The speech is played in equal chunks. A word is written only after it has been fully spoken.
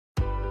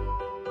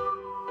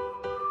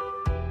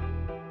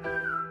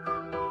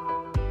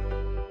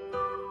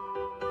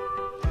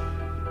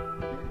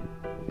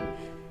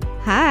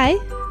Hi.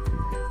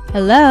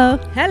 Hello.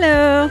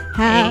 Hello.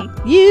 How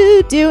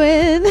you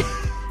doing?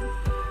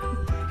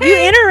 You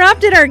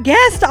interrupted our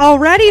guest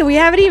already. We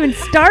haven't even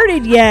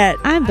started yet.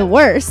 I'm the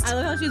worst. I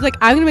love how she's like,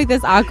 I'm going to make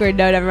this awkward.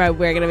 No, never mind.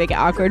 We're going to make it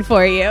awkward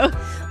for you.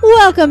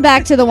 Welcome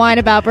back to the Wine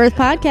About Birth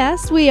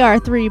podcast. We are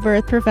three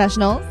birth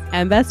professionals,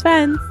 And best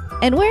friends.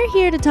 and we're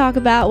here to talk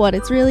about what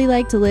it's really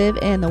like to live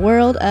in the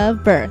world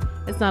of birth.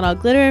 It's not all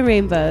glitter and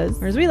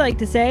rainbows. Or as we like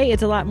to say,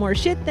 it's a lot more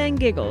shit than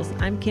giggles.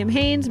 I'm Kim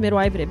Haynes,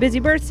 midwife at a Busy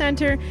Birth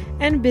Center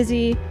and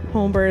Busy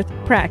Home Birth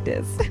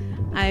Practice.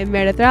 I'm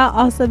Meredith Rao,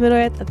 also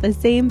midwife at the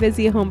same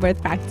Busy Home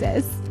Birth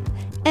Practice.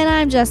 And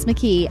I'm Jess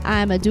McKee.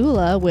 I'm a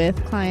doula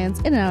with clients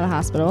in and out of the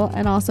hospital,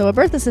 and also a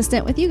birth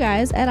assistant with you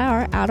guys at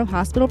our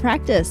out-of-hospital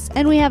practice.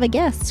 And we have a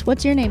guest.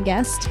 What's your name,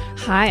 guest?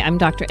 Hi, I'm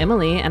Dr.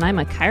 Emily, and I'm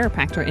a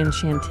chiropractor in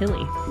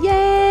Chantilly.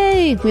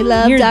 Yay! We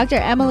love You're Dr.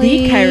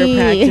 Emily. The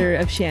chiropractor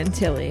of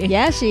Chantilly.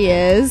 Yeah, she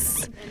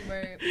is.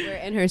 We're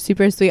in her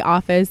super sweet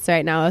office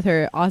right now with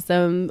her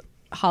awesome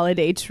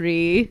holiday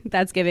tree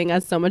that's giving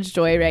us so much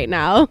joy right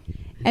now.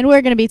 And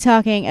we're going to be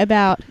talking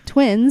about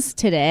twins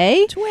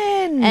today.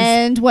 Twins.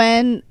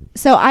 And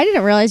so I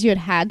didn't realize you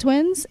had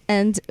twins.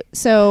 And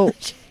so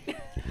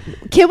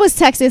Kim was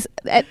texting,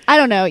 I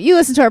don't know, you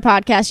listen to our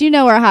podcast, you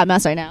know we're a hot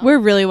mess right now. We're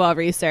really well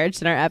researched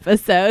in our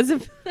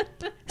episodes.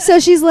 So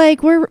she's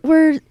like,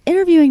 we're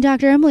interviewing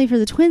Dr. Emily for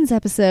the twins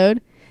episode.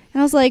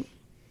 And I was like,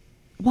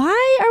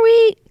 why are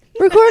we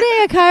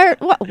recording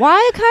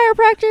why a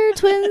chiropractor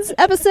twins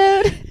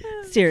episode?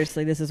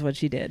 Seriously, this is what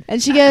she did.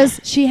 And she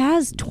goes, she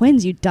has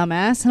twins, you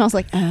dumbass. And I was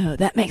like, oh,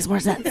 that makes more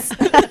sense.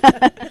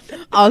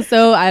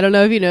 Also, I don't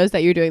know if you noticed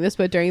that you're doing this,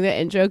 but during the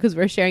intro, because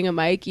we're sharing a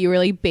mic, you were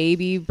like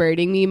baby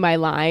birding me my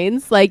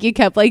lines. Like you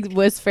kept like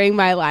whispering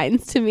my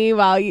lines to me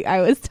while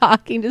I was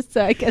talking, just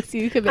so I guess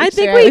you could make I sure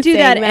think we was do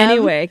that saying them.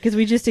 anyway because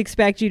we just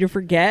expect you to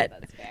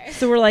forget.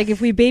 So we're like, if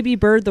we baby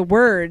bird the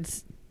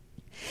words,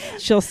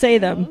 she'll say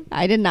them.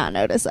 I did not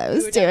notice I was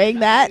You were doing definitely-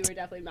 that. You were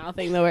definitely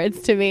mouthing the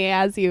words to me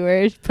as you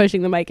were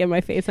pushing the mic in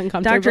my face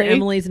uncomfortably. Dr.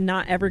 Emily's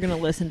not ever going to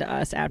listen to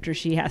us after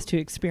she has to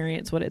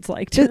experience what it's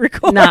like to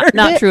record.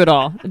 Not true at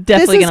all.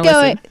 Definitely this is going to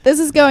listen. This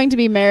is going to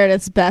be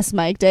Meredith's best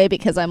mic day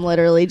because I'm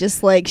literally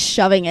just like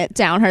shoving it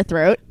down her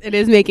throat. It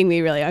is making me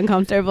really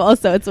uncomfortable,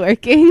 so it's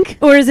working.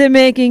 Or is it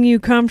making you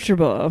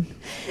comfortable?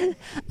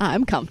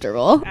 I'm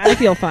comfortable. I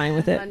feel fine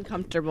with it.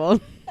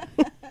 Uncomfortable.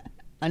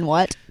 On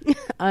what?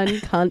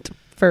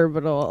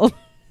 Uncomfortable.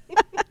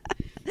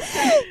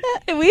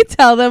 Can we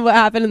tell them what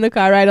happened in the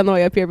car ride on the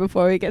way up here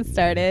before we get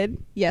started?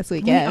 Yes, we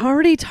We can.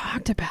 already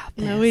talked about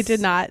this. No, we did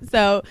not.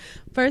 So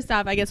first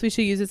off, I guess we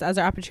should use this as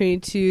our opportunity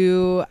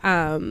to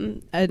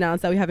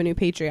announce that we have a new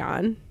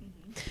Patreon.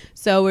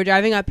 So we're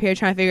driving up here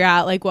trying to figure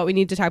out like what we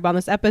need to talk about in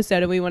this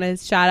episode, and we want to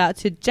shout out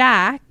to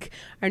Jack,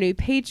 our new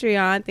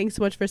Patreon. Thanks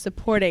so much for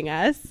supporting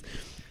us.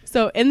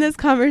 So in this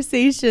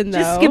conversation, though,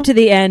 Just skip to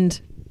the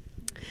end.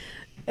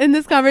 in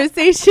this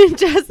conversation,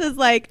 Jess is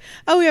like,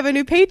 oh, we have a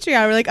new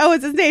Patreon. We're like, oh,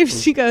 what's his name?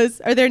 She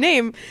goes, or their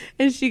name.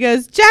 And she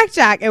goes,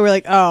 Jack. And we're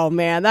like, oh,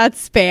 man,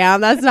 that's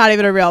spam. That's not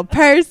even a real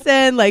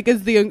person. Like, do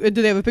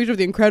they have a picture of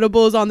the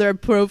Incredibles on their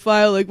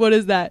profile? Like, what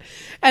is that?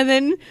 And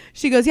then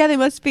she goes, yeah, they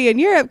must be in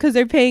Europe because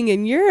they're paying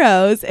in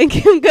euros. And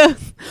Kim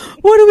goes,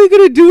 what are we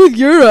going to do with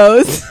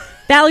euros?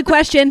 Valid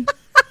question.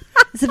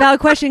 It's a valid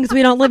question because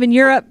we don't live in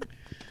Europe.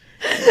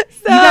 So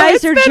You guys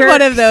it's are been one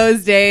jerks. of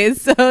those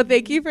days. So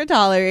thank you for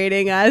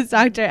tolerating us,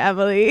 Dr.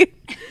 Emily.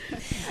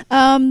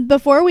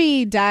 Before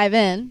we dive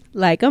in,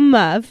 Like a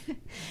muff.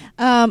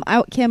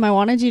 Kim, I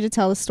wanted you to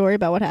tell the story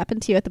about what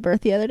happened to you at the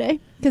birth the other day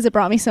because it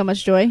brought me so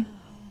much joy.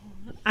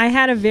 I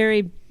had a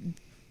very,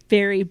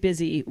 very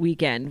busy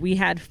weekend. We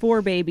had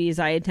 4 babies.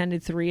 I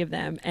attended 3 of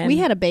them. And We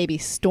had a baby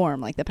storm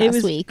like the it past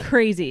was week.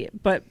 crazy.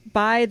 But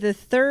by the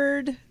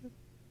third,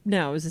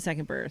 no, it was the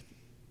second birth.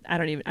 I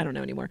don't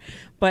know anymore.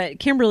 But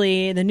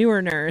Kimberly, the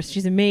newer nurse,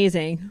 she's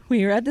amazing.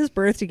 We were at this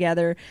birth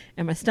together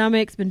and my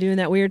stomach's been doing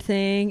that weird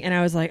thing. And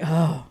I was like,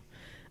 oh,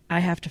 I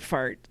have to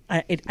fart.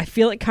 I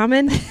feel it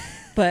coming,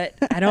 but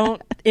I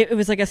don't. It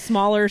was like a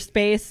smaller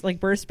space, like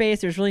birth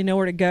space. There's really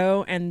nowhere to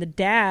go. And the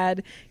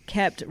dad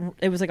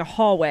it was like a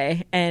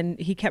hallway, and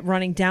he kept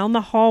running down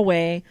the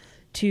hallway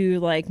to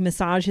like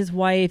massage his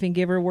wife and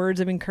give her words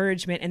of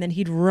encouragement, and then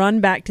he'd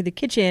run back to the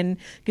kitchen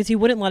because he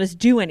wouldn't let us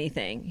do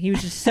anything. He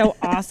was just so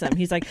awesome.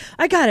 He's like,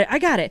 I got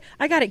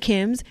it,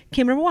 Kim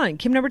number 1,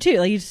 Kim number 2.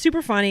 Like, he's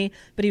super funny,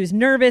 but he was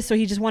nervous, so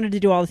he just wanted to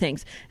do all the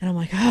things. And I'm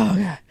like, oh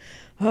God.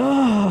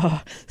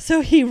 Oh, so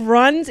he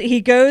runs,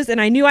 he goes,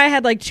 and I knew I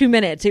had like 2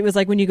 minutes. It was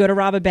like when you go to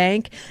rob a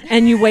bank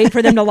and you wait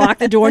for them to lock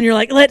the door and you're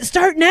like, let's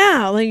start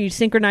now. And you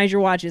synchronize your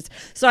watches.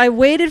 So I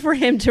waited for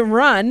him to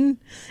run.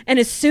 And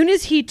as soon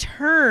as he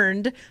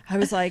turned, I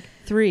was like,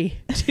 3,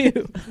 2,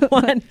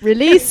 1,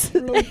 Release.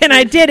 and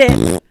I did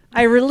it.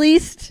 I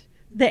released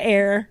the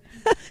air.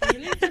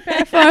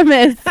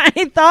 Performance.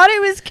 I thought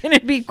it was going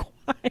to be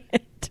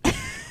quiet.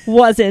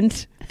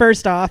 Wasn't.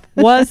 First off,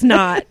 was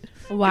not.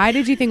 Why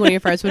did you think one of your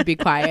farts would be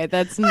quiet?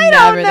 That's I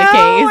never don't the know.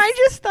 case. I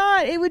just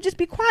thought it would just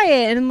be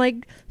quiet and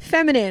like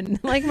feminine,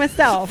 like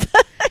myself.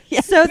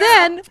 So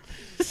then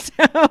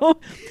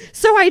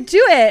So I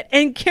do it,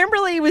 and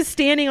Kimberly was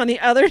standing on the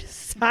other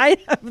side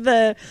of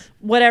the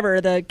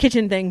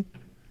kitchen thing,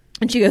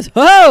 and she goes,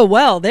 "Oh,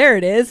 well, there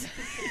it is.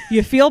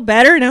 You feel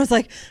better?" And I was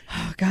like,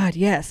 "Oh God,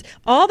 yes."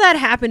 All that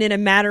happened in a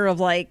matter of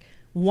like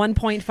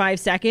 1.5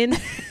 seconds,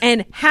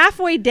 and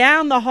halfway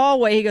down the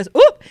hallway, he goes,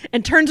 "Oop,"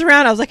 and turns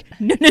around. I was like,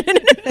 "No, no, no,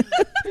 no, no."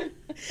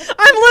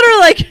 I'm literally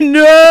like,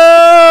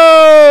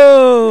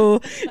 no,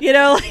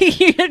 like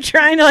you're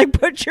trying to like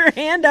put your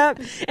hand up,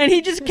 and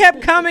he just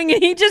kept coming,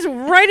 and he just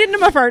right into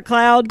my fart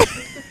cloud,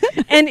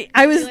 and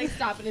I was like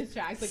stopping his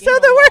tracks. Like, so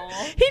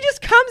he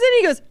just comes in,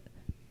 he goes,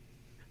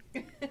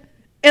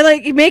 and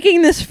like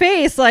making this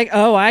face like,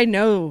 oh, I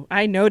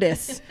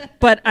notice,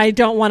 but I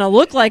don't want to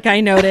look like I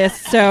notice.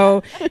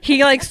 So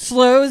he like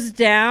slows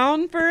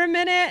down for a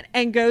minute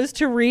and goes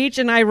to reach,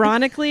 and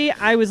ironically,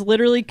 I was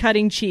literally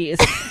cutting cheese.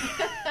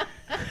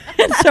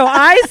 And so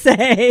I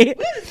say,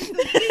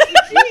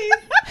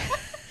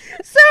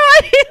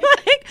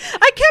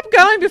 I kept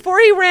going before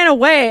he ran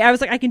away. I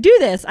was like, I can do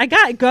this. I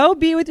got it. Go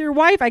be with your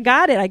wife. I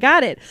got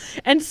it.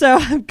 And so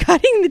I'm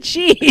cutting the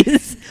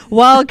cheese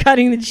while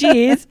cutting the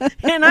cheese.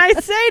 And I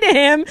say to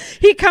him,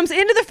 he comes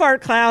into the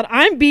fart cloud.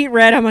 I'm beet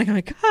red. I'm like, oh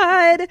my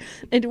God.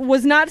 It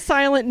was not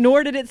silent,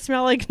 nor did it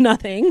smell like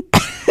nothing.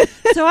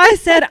 So I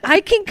said, I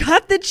can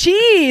cut the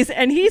cheese.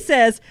 And he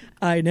says,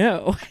 I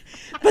know.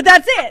 But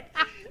that's it.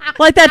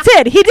 Like, that's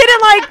it. He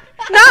didn't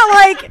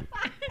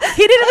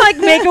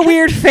make a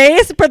weird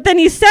face, but then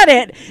he said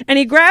it, and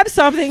he grabbed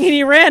something, and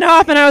he ran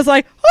off, and I was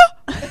like,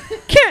 oh,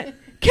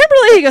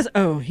 Kimberly. He goes,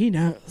 oh, he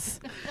knows.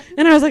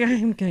 And I was like,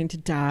 I'm going to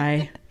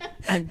die.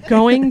 I'm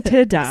going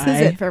to die. This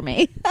is it for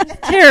me.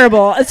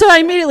 Terrible. So I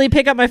immediately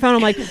pick up my phone.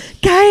 I'm like,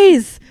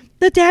 guys,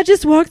 the dad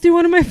just walked through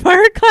one of my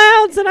fart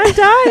clouds, and I'm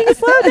dying.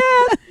 Slow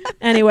down.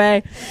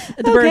 Anyway,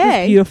 the birth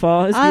is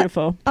beautiful. It's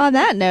beautiful. On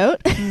that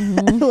note,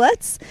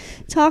 let's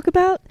talk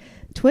about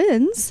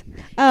twins.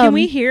 Can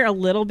we hear a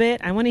little bit?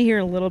 I want to hear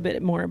a little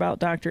bit more about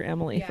Dr.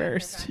 Emily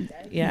first.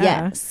 Yeah.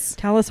 Yes.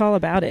 Tell us all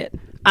about it.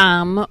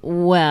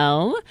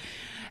 Well,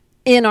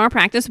 in our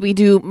practice, we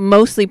do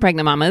mostly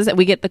pregnant mamas.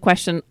 We get the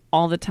question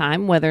all the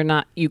time whether or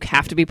not you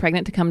have to be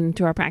pregnant to come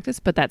into our practice,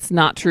 but that's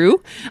not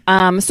true.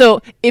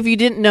 So if you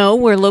didn't know,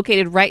 we're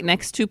located right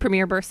next to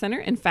Premier Birth Center.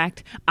 In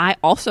fact, I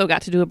also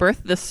got to do a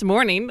birth this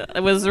morning.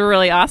 It was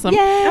really awesome.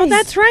 Yes. Oh,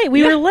 that's right.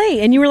 We were late,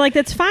 and you were like,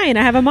 that's fine.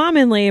 I have a mom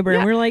in labor.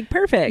 And we were like,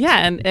 perfect.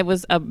 Yeah, and it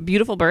was a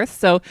beautiful birth.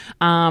 So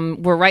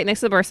we're right next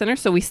to the birth center,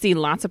 so we see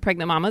lots of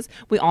pregnant mamas.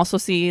 We also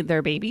see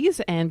their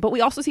babies, but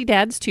we also see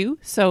dads too.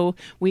 So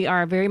we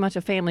are very much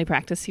a family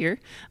practice here.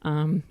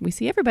 We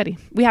see everybody.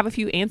 We have a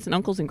few aunts and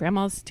uncles and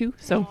grandmas too.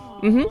 So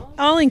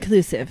All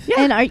inclusive.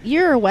 Yeah. And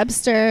you're a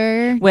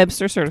Webster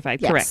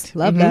certified, correct.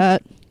 Love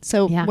that.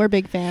 So Yeah. we're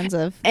big fans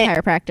of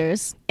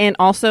chiropractors. And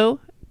also,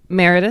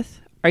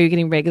 Meredith, are you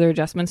getting regular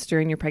adjustments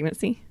during your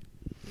pregnancy?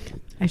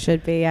 I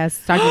should be.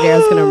 Yes, Dr.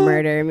 Daryl's gonna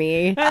murder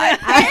me.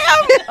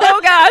 Oh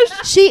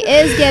gosh. She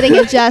is getting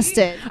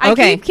adjusted. I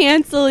Okay. keep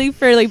canceling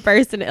for like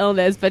birth and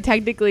illness, but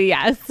technically,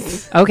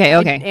 yes. Okay.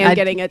 And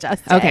getting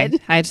adjusted. Okay.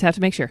 I just have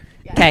to make sure.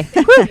 Okay.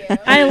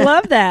 I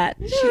love that.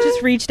 She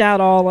just reached out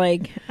all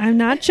like, I'm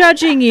not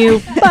judging you,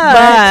 but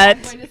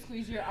I'm going to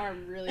squeeze your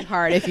arm really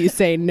hard if you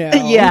say no.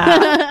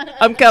 Yeah.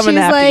 I'm coming She's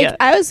after like, you.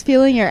 I was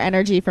feeling your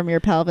energy from your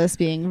pelvis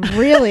being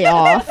really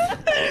off.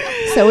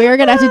 So we were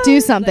going to have to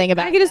do something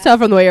about I can just tell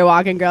from the way you're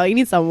walking, girl. You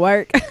need some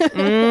work.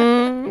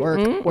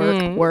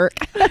 work.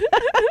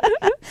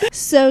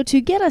 So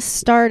to get us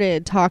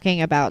started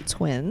talking about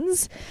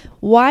twins,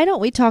 why don't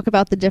we talk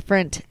about the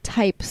different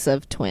types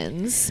of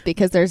twins?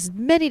 Because there's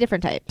many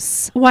different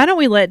types. why don't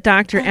we let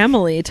Dr.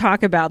 Emily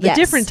talk about the Yes.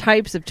 different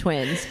types of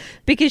twins?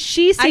 Because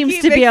she I seems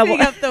keep to be able.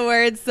 mixing up the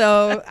words,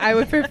 so I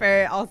would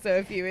prefer also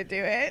if you would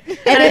do it.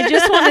 And I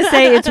just want to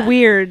say it's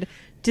weird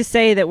to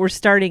say that we're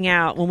starting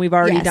out when we've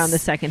already Yes. done the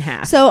second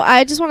half. So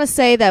I just want to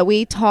say that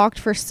we talked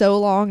for so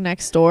long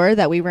next door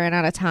that we ran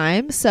out of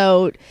time.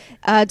 So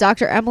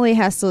Dr. Emily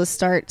has to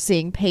start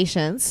seeing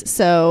patients.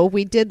 So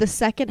we did the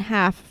second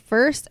half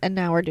first, and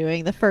now we're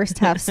doing the first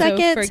half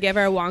second. So forgive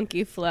our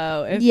wonky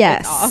flow if Yes.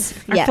 it's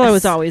off. Our Yes. flow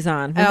is always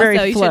on. We're Also, very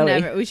we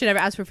flowy. should never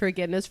ask for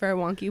forgiveness for our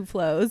wonky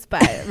flows,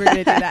 but we're going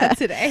to do that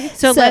today.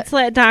 So So- let's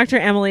let Dr.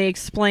 Emily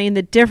explain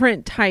the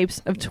different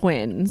types of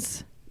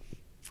twins.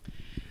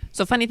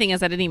 So funny thing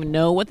is, I didn't even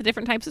know what the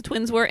different types of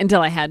twins were until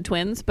I had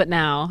twins. But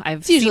now I've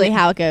It's usually seen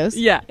how it goes.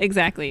 Yeah,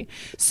 exactly.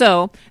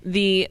 So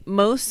the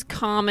most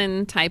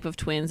common type of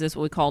twins is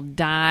what we call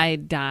di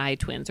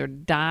twins, or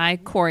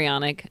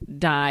dichorionic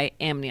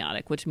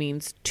diamniotic, which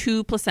means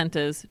two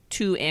placentas,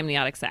 two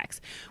amniotic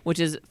sacs, which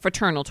is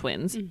fraternal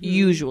twins.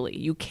 Usually,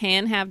 you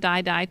can have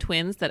di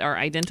twins that are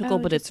identical,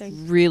 but it's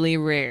really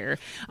rare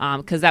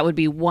because that would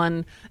be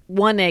one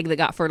egg that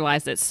got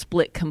fertilized that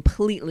split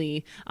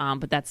completely,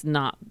 but that's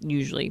not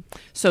usually.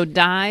 So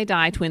di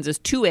twins is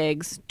two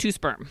eggs, two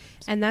sperm.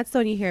 And that's the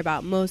one you hear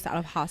about most out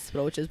of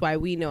hospital, which is why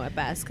we know it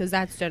best, because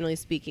that's generally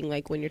speaking,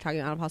 like when you're talking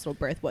out of hospital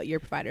birth, what your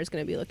provider is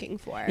going to be looking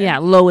for. Yeah,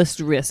 lowest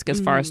risk as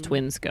far as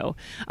twins go.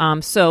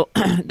 So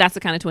that's the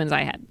kind of twins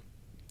I had.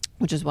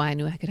 which is why I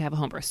knew I could have a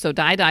home birth. So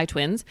di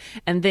twins.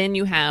 And then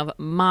you have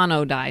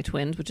mono-di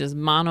twins, which is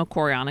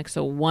monochorionic,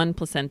 so one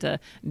placenta,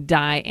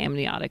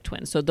 diamniotic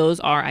twins. So those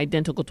are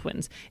identical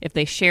twins. If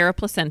they share a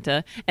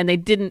placenta, and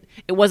it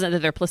wasn't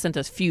that their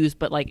placentas fused,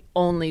 but like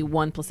only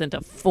one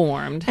placenta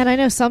formed. And I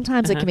know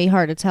sometimes it can be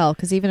hard to tell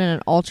because even in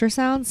an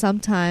ultrasound,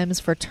 sometimes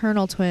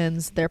fraternal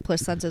twins, their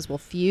placentas will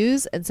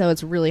fuse. And so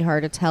it's really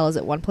hard to tell, is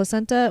it one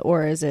placenta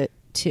or is it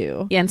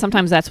two? Yeah, and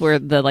sometimes that's where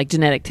the like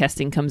genetic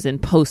testing comes in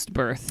post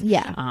birth.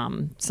 Yeah.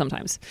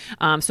 Sometimes.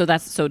 So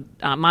that's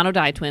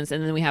mono-di twins,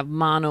 and then we have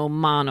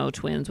mono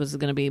twins, which is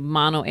going to be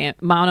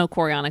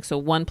monochorionic, so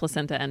one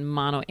placenta, and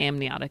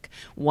monoamniotic,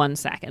 one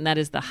sac, and that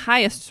is the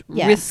highest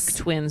risk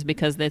twins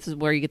because this is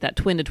where you get that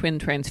twin to twin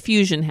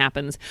transfusion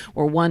happens,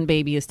 where one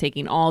baby is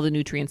taking all the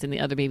nutrients and the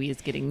other baby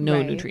is getting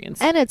no nutrients.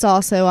 And it's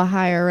also a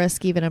higher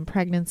risk even in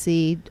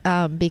pregnancy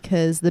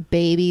because the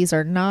babies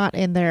are not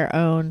in their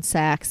own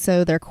sac,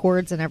 so their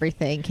cords and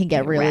everything can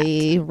get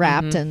really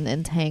wrapped and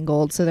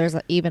entangled. So there's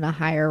even a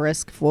higher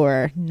risk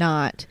for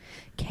not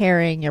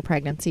carrying your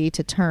pregnancy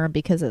to term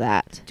because of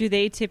that. Do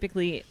they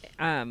typically,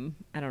 I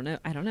don't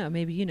know,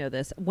 maybe you know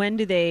this, when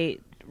do they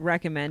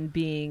recommend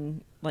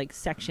being like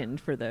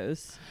sectioned for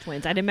those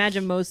twins? I'd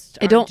imagine most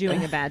are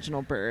doing a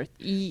vaginal birth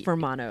for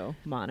mono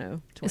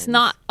twins. It's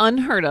not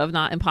unheard of,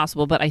 not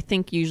impossible, but I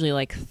think usually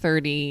like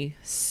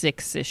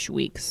 36-ish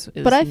weeks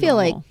is But I feel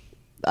normal.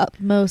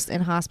 like most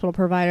in-hospital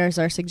providers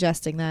are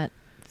suggesting that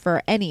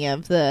for any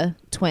of the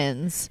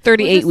twins.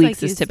 38 just weeks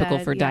like is you typical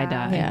said, for yeah.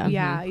 di-di. Yeah.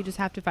 Yeah, you just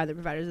have to find the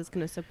providers that's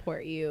going to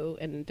support you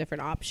in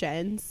different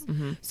options.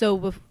 Mm-hmm.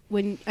 So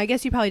when I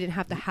guess you probably didn't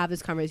have to have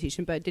this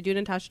conversation, but did you and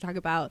Natasha talk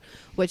about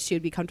what she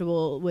would be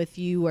comfortable with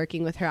you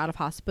working with her out of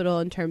hospital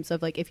in terms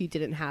of like if you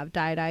didn't have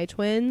di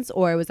twins,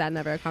 or was that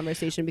never a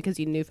conversation because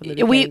you knew from the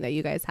beginning that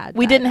you guys had?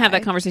 We didn't have that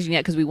di-di? conversation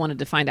yet because we wanted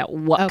to find out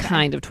what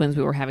kind of twins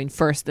we were having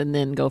first and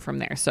then go from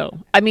there. So,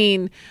 I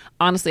mean,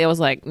 honestly, I was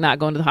like not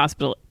going to the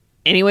hospital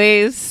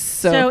anyways.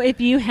 So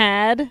if you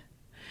had,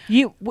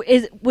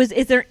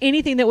 is there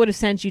anything that would have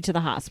sent you to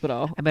the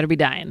hospital? I better be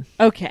dying.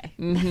 Okay.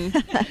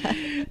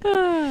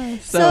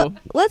 So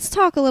let's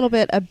talk a little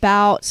bit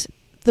about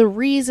the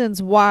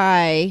reasons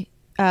why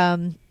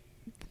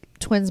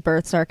twins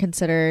births are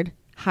considered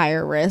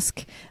higher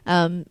risk.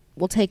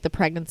 We'll take the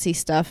pregnancy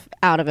stuff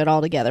out of it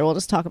altogether. We'll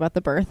just talk about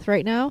the birth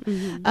right now.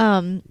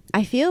 Mm-hmm.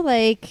 I feel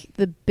like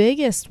the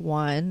biggest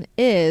one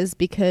is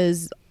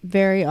because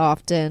very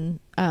often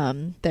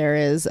there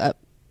is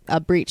a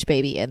breech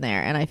baby in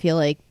there, and I feel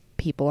like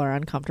people are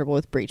uncomfortable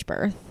with breech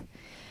birth.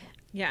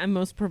 Yeah, and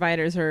most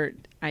providers are,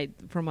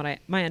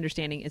 my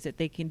understanding is that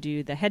they can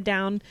do the head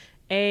down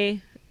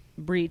A,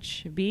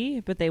 breech B,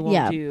 but they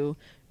won't do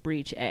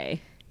breech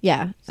A.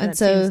 Yeah, So and that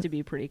so seems to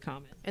be pretty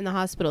common. In the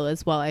hospital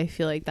as well, I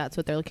feel like that's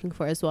what they're looking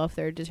for as well if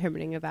they're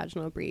determining a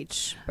vaginal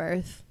breech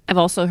birth. I've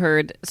also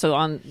heard, so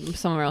on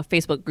some of our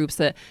Facebook groups,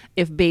 that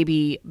if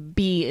baby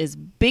B is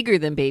bigger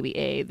than baby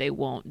A, they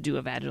won't do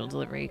a vaginal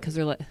delivery because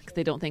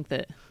they don't think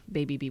that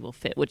baby B will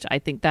fit, which I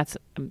think that's,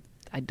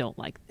 I don't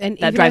like. And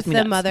that even drives if me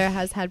the nuts. mother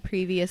has had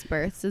previous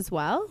births as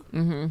well.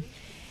 Mm-hmm.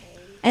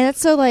 And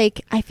it's so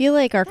like, I feel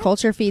like our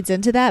culture feeds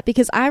into that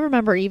because I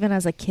remember even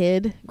as a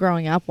kid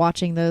growing up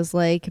watching those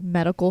like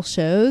medical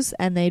shows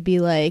and they'd be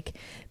like,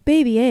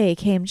 baby A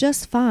came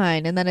just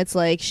fine. And then it's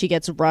like she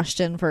gets rushed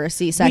in for a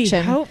C-section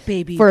We hope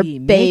baby for B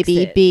makes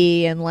baby it.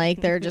 B. And like,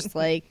 they're just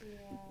like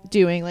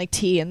doing like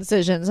T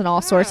incisions and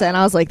all sorts of, and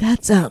I was like,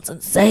 that sounds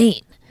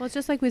insane. Well, it's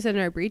just like we said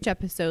in our breech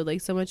episode,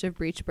 like so much of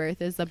breech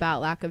birth is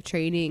about lack of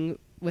training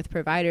with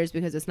providers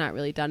because it's not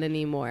really done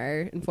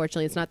anymore.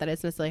 Unfortunately, it's not that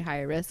it's necessarily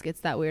higher risk.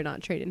 It's that we're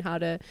not trained in how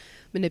to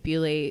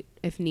manipulate,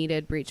 if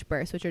needed, breech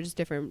births, which are just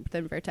different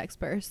than vertex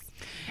births.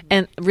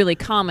 And really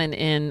common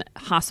in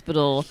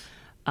hospital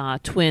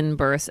twin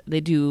births,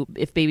 they do,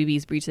 if baby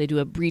B's breech, they do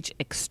a breech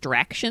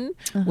extraction,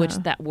 which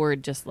that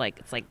word just like,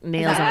 it's like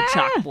nails on a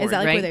chalkboard. Is that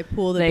like right? where they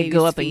pull the they baby's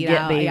go up feet and get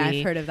out? baby. Yeah,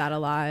 I've heard of that a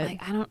lot.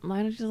 Like,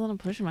 why don't you just let them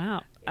push them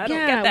out? I don't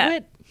Yeah, get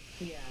that.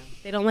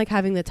 They don't like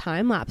having the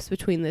time lapse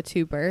between the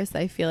two births.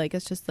 I feel like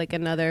it's just like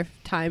another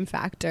time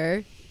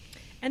factor.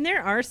 And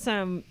there are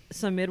some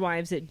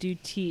midwives that do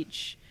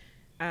teach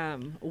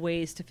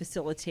ways to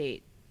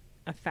facilitate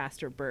a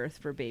faster birth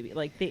for baby.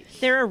 Like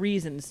there are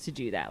reasons to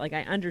do that. Like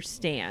I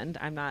understand.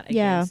 I'm not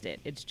against it.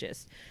 It's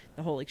just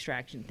the whole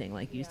extraction thing,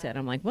 like you said.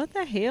 I'm like, what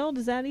the hell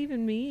does that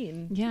even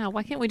mean? Yeah,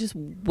 why can't we just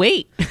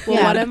wait?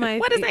 Well, one of my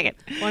What a second.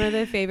 One of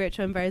the favorite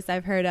twin births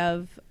I've heard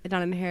of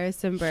down in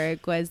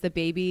Harrisonburg was the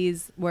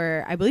babies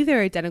were, I believe they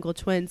were identical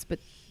twins, but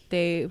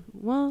they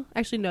were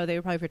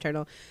probably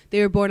fraternal. They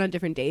were born on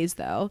different days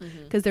though,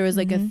 because there was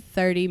like a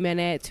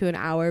 30-minute to an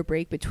hour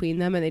break between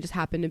them, and they just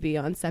happened to be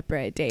on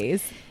separate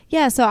days.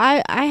 Yeah, so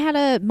I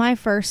had my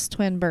first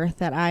twin birth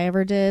that I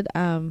ever did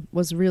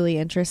was really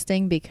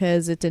interesting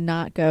because it did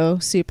not go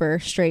super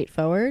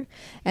straightforward,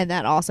 and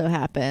that also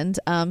happened.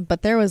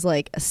 But there was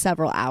like a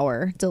several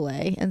hour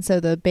delay, and so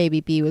the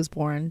baby B was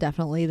born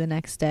definitely the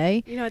next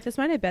day. You know what? This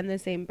might have been the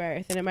same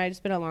birth, and it might have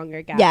just been a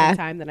longer gap Yeah, in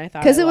time than I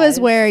thought. Because it was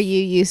where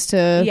you used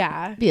to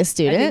Yeah. be a I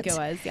student. think it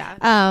was,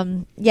 yeah.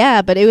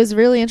 Yeah, but it was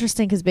really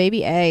interesting because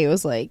baby A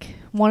was like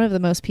one of the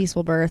most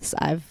peaceful births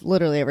I've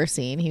literally ever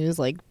seen. He was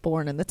like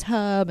born in the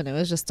tub and it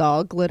was just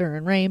all glitter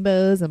and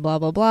rainbows and blah,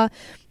 blah, blah.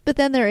 But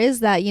then there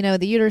is that, you know,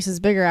 the uterus is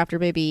bigger after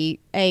baby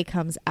A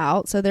comes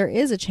out. So there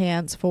is a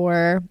chance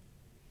for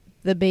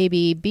the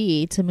baby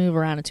B to move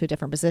around into a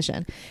different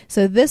position.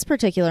 So this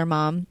particular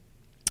mom,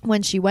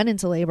 when she went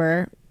into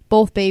labor,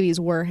 both babies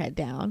were head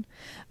down.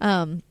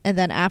 And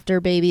then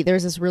after baby,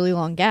 there's this really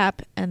long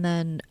gap. And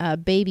then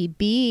baby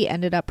B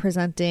ended up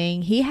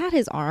presenting. He had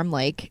his arm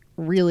like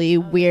really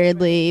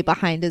weirdly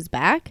behind his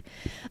back.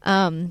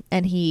 And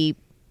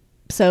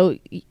so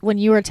when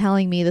you were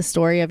telling me the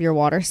story of your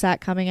water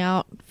sac coming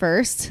out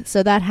first,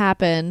 so that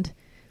happened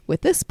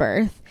with this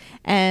birth.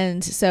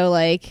 And so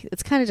like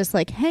it's kind of just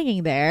like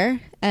hanging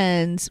there,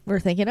 and we're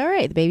thinking, all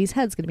right, the baby's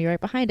head's gonna be right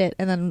behind it.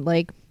 And then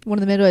like one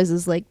of the midwives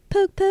is like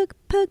poke, poke,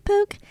 poke,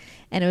 poke,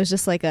 and it was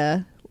just like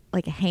a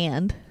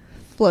hand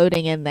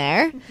floating in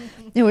there.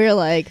 And we were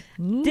like,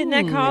 Didn't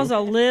that cause a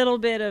little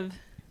bit of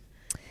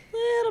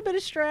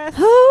stress?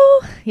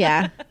 oh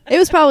yeah. It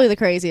was probably the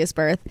craziest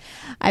birth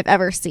I've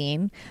ever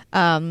seen,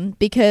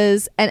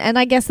 because and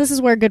I guess this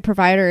is where good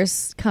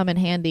providers come in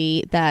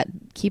handy that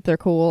keep their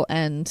cool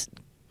and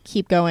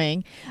keep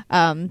going,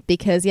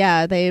 because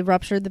yeah, they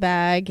ruptured the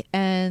bag,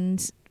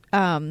 and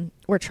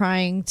we're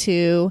trying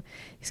to,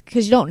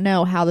 because you don't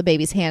know how the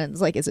baby's hand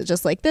is, like, is it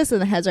just like this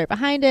and the head's right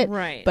behind it?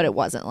 Right. But it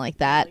wasn't like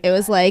that. It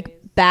was like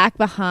back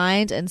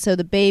behind, and so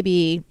the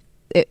baby,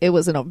 it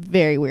was in a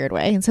very weird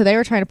way. And so they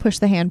were trying to push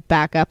the hand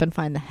back up and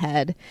find the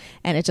head,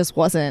 and it just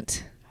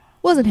wasn't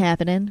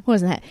happening.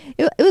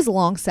 It was a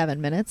long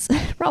 7 minutes,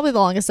 probably the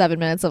longest 7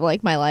 minutes of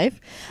like my life.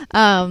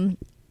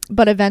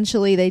 But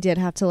eventually they did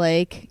have to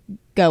like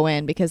go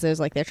in, because there's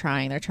like they're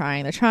trying.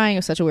 It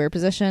was such a weird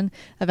position.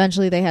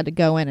 Eventually they had to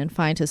go in and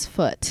find his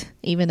foot,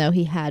 even though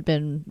he had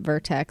been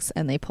vertex,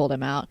 and they pulled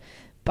him out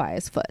by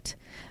his foot.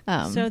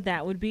 So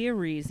that would be a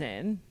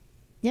reason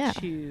Yeah.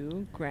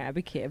 to grab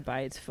a kid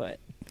by its foot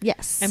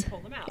Yes. and pull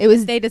them out. It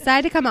was They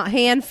decided to come out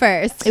hand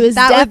first. It was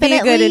that would be a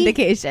good definitely-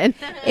 indication.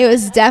 it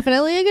was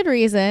definitely a good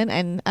reason,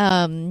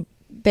 and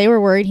they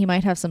were worried he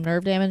might have some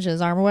nerve damage in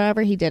his arm or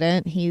whatever. He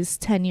didn't. He's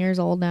 10 years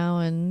old now,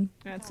 and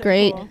That's so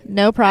great. cool.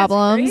 No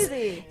problems.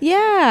 Crazy.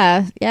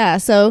 Yeah.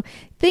 So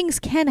things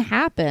can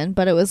happen,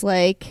 but it was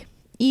like,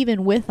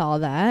 even with all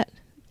that,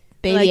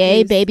 baby Like A,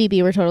 you s- baby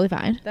B were totally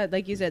fine. That,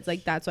 like you said, it's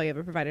like that's why you have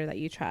a provider that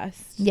you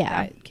trust.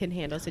 Yeah. That can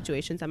handle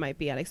situations that might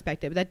be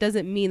unexpected. But that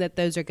doesn't mean that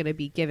those are going to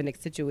be given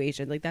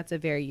situations. Like that's a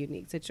very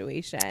unique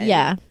situation.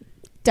 Yeah.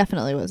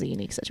 Definitely was a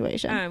unique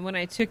situation. When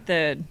I took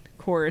the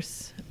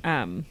course,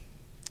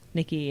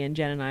 Nikki and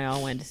Jen and I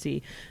all went to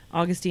see.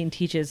 Augustine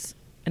teaches,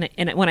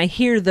 and when I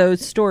hear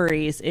those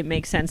stories, it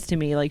makes sense to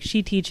me. Like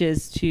she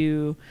teaches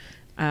to,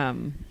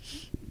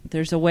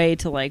 there's a way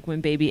to, like,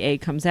 when baby A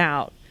comes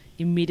out,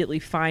 immediately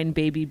find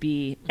baby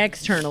B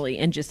externally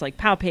and just like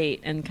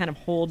palpate and kind of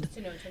hold,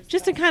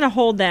 just to kind of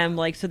hold them,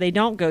 like, so they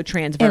don't go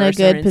transverse In a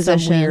good or in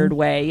position. some weird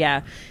way.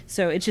 Yeah.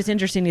 So it's just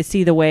interesting to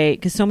see the way,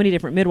 because so many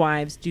different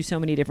midwives do so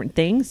many different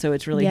things. So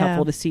it's really Yeah.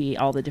 helpful to see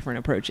all the different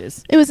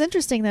approaches. It was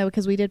interesting though,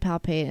 because we did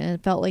palpate, and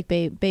it felt like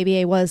baby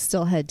A was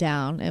still head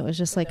down. It was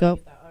just like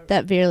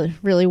that really,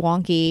 really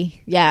wonky.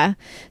 Yeah.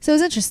 So it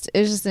was interesting. It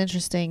was just an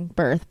interesting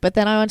birth. But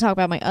then I want to talk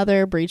about my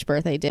other breech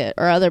birth I did,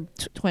 or other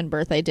twin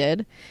birth I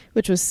did,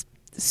 which was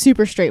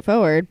super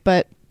straightforward.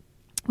 But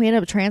we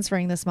ended up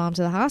transferring this mom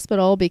to the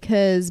hospital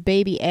because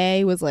baby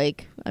A was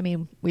like, I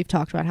mean, we've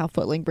talked about how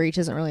footling breech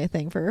isn't really a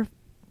thing for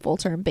full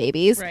term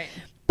babies, Right.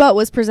 but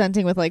was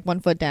presenting with like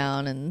 1 foot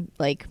down and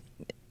like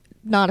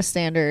not a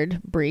standard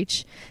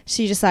breech.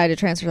 She decided to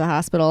transfer to the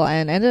hospital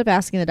and ended up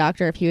asking the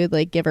doctor if he would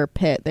like give her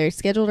pit. They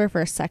scheduled her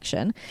for a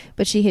section,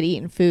 but she had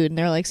eaten food, and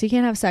they're like, so you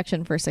can't have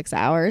section for 6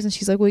 hours. And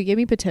she's like, will you give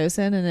me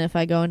Pitocin, and if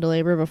I go into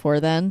labor before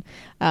then,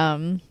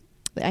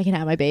 I can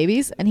have my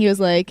babies? And he was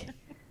like,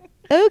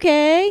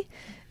 okay.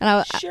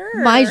 And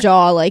Sure. my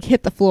jaw like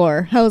hit the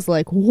floor. I was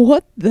like,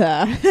 what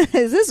the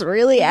is this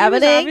really He was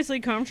happening? obviously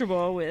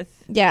comfortable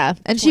with. Yeah,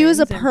 and she was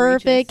a twins and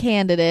perfect breeches.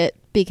 candidate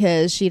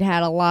because she'd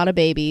had a lot of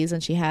babies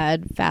and she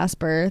had fast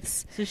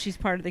births. So she's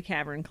part of the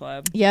Cavern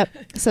Club. Yep.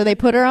 So they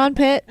put her on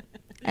pit,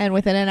 and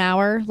within an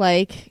hour,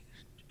 like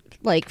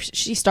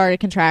she started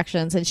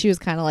contractions, and she was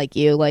kind of like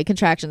you, like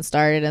contractions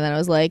started, and then it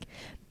was like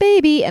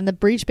baby, and the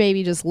breech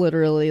baby just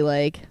literally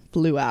like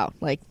flew out.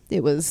 Like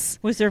it was.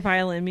 Was there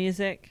violin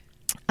music?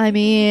 I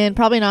mean,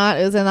 probably not.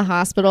 It was in the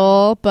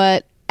hospital,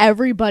 but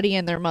everybody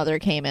and their mother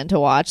came in to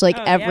watch. Like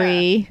Oh,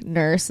 every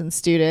nurse and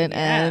student,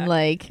 and Yeah.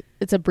 like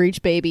it's a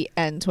breech baby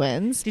and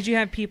twins. Did you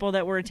have people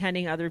that were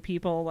attending other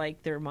people,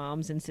 like their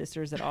moms and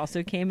sisters, that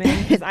also came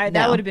in? 'Cause that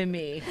No. would have been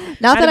me.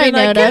 Not I'd that I have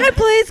been like, know can I of.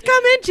 please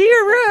come into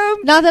your room?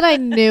 Not that I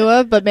knew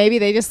of, but maybe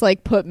they just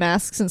like put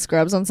masks and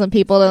scrubs on some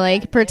people to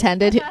like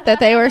pretended that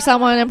they were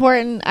someone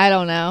important. I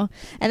don't know.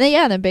 And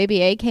then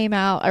baby A came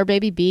out, or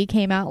baby B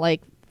came out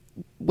like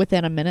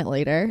within a minute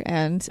later,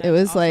 and it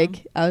was awesome.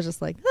 like I was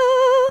just like,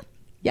 ah,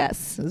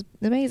 yes, it was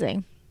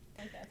amazing.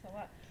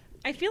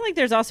 I feel like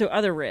there's also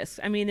other risks.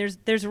 I mean,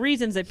 there's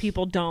reasons that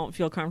people don't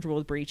feel comfortable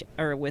with breech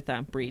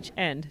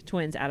and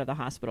twins out of the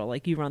hospital.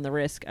 Like you run the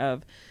risk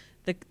of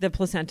the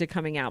placenta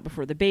coming out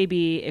before the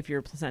baby if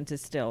your placenta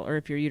is still, or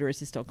if your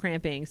uterus is still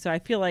cramping. So I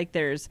feel like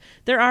there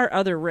are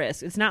other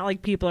risks. It's not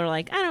like people are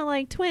like, I don't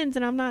like twins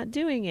and I'm not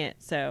doing it.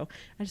 So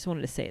I just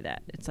wanted to say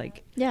that. It's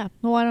like, Yeah.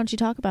 Well, why don't you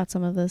talk about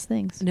some of those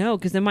things? no,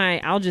 because then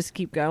I'll just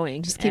keep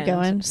going. Just keep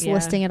going, just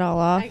listing it all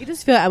off. I can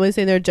just feel I was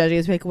saying they're judging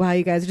us like, wow,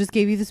 you guys just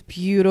gave you this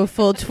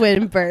beautiful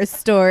twin birth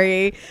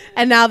story,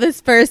 and now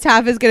this first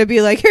half is going to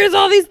be like, here's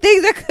all these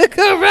things that could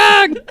go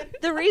wrong.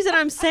 The reason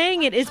I'm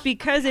saying it is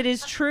because it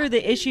is true.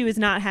 The issue is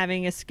not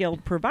having a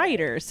skilled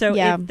provider. So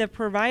Yeah. if the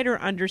provider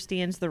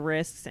understands the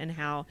risks and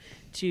how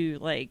to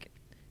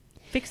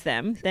fix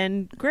them,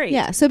 then great.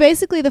 Yeah. So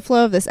basically, the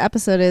flow of this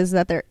episode is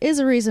that there is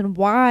a reason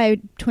why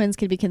twins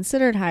could be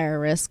considered higher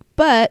risk,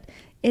 but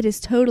it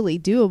is totally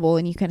doable,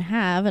 and you can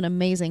have an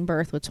amazing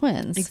birth with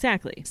twins.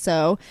 Exactly.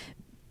 So,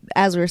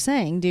 as we were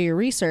saying, do your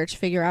research,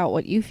 figure out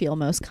what you feel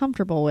most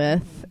comfortable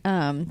with,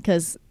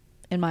 because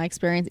in my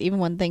experience, even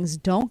when things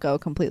don't go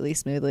completely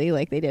smoothly,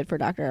 like they did for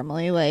Dr.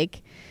 Emily,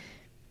 like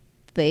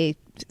they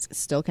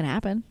still can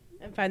happen.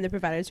 And find the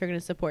providers who are going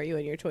to support you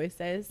in your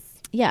choices.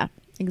 Yeah,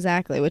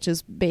 exactly. Which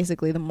is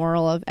basically the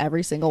moral of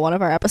every single one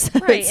of our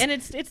episodes. Right. And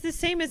it's the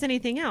same as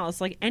anything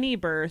else. Like any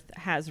birth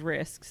has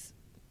risks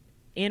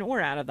in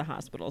or out of the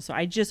hospital. So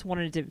I just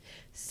wanted to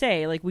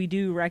say, like, we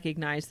do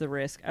recognize the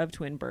risk of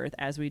twin birth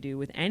as we do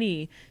with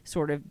any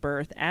sort of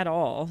birth at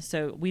all.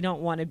 So we don't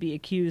want to be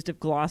accused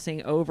of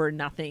glossing over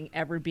nothing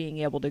ever being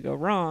able to go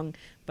wrong.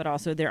 But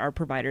also there are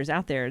providers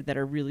out there that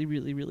are really,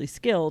 really, really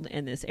skilled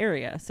in this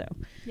area. So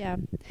Yeah.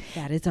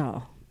 that is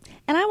all.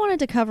 And I wanted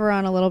to cover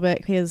on a little bit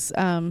because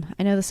I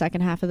know the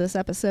second half of this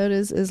episode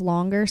is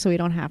longer, so we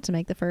don't have to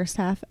make the first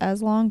half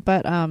as long.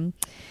 But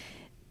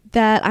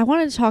that I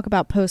wanted to talk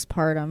about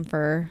postpartum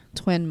for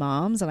twin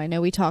moms. And I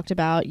know we talked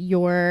about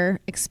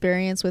your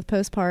experience with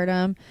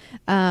postpartum.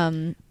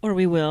 Or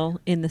we will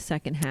in the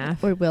second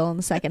half. We will in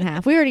the second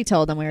half. We already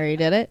told them we already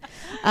did it.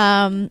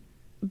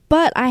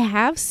 But I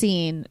have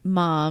seen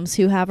moms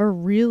who have a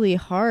really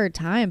hard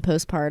time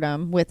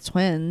postpartum with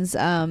twins,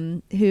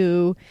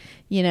 who,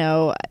 you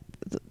know,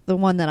 the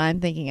one that I'm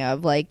thinking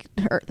of, like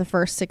the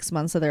first 6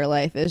 months of their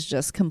life is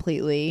just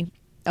completely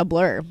a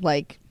blur.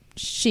 Like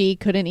she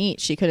couldn't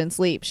eat. She couldn't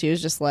sleep. She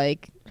was just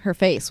like, her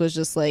face was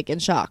just like in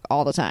shock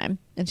all the time.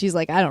 And she's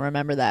like, I don't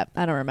remember that.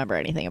 I don't remember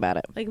anything about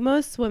it. Like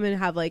most women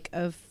have like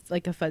a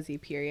fuzzy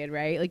period,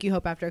 right? Like you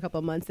hope after a couple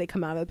of months they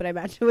come out of it, but I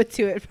imagine with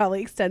two it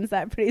probably extends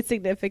that pretty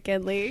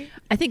significantly.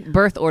 I think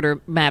birth order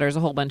matters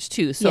a whole bunch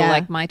too. So Yeah.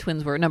 like my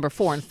twins were number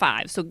 4 and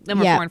 5. So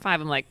number Yeah. 4 and 5,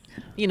 I'm like,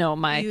 you know,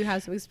 You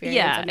have some experience.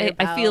 yeah, under your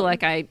I feel belt.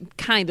 like I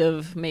kind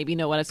of maybe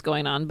know what's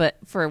going on. But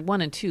for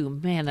 1 and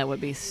 2, man, that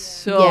would be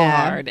so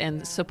Yeah. hard.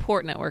 And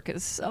support network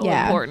is so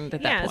Yeah. important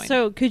at that Yeah. point.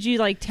 So could you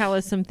like tell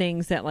us some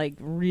things that like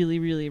really,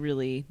 really,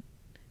 really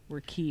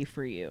were key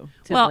for you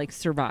to Well, like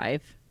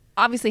survive?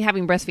 obviously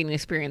having breastfeeding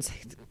experience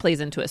plays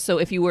into it. So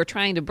if you were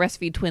trying to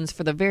breastfeed twins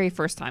for the very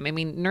first time, I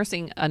mean,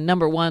 nursing a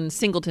number 1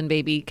 singleton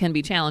baby can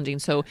be challenging.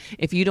 So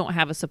if you don't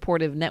have a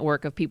supportive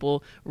network of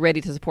people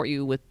ready to support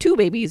you with 2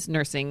 babies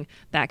nursing,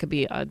 that could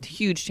be a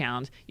huge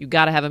challenge. You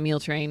got to have a meal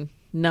train.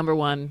 Number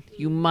 1,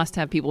 you must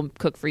have people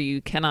cook for you.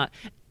 You cannot,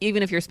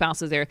 even if your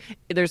spouse is there,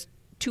 there's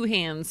 2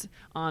 hands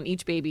on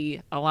each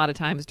baby a lot of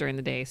times during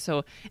the day.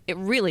 So it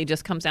really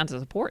just comes down to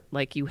support.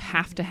 Like you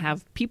have to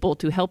have people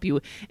to help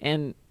you.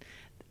 And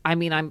I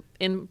mean, I'm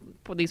in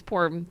these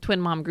poor twin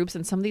mom groups,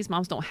 and some of these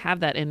moms don't have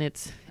that, and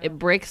it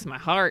breaks my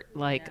heart.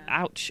 Like,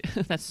 ouch,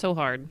 that's so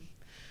hard.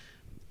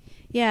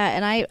 Yeah,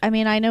 and I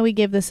mean, I know we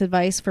give this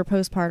advice for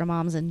postpartum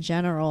moms in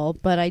general,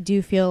 but I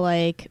do feel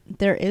like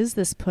there is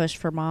this push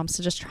for moms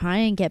to just try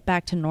and get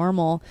back to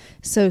normal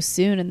so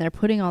soon, and they're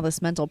putting all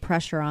this mental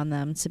pressure on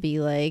them to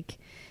be like,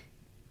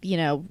 you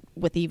know,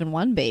 with even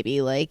one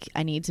baby, like,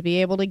 I need to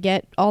be able to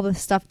get all the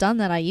stuff done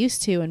that I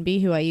used to and be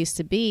who I used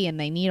to be, and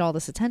they need all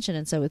this attention.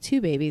 And so with 2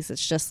 babies,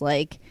 it's just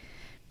like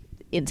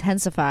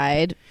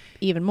intensified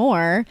even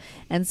more.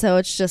 And so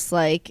it's just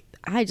like,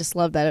 I just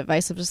love that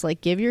advice of just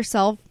like, give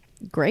yourself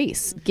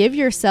grace, give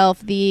yourself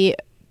the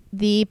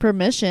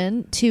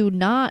permission to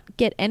not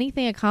get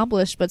anything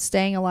accomplished but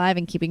staying alive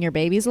and keeping your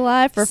babies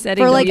alive for like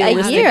a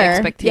realistic year.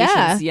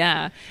 expectations.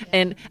 Yeah.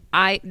 And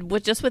I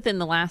was just within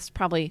the last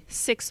probably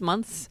 6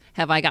 months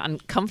have I gotten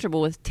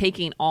comfortable with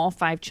taking all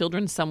 5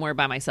 children somewhere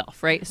by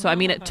myself, right? So I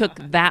mean, it took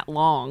that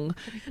long.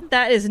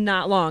 That is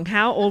not long.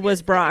 How old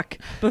was Brock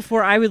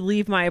before I would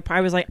leave my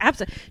apartment? I was like,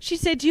 absolutely. She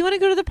said, do you want to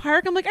go to the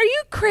park? I'm like, are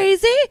you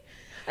crazy?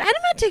 I'm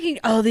not taking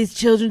all these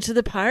children to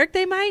the park.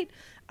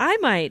 I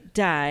might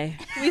die.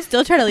 We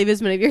still try to leave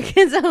as many of your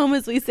kids at home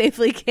as we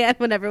safely can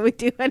whenever we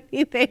do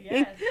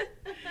anything.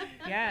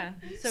 Yeah.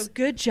 So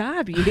good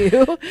job,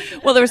 you.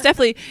 Well, there was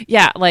definitely,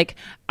 like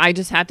I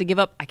just had to give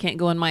up. I can't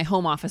go in my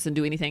home office and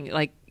do anything.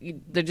 Like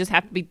there just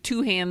have to be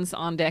 2 hands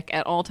on deck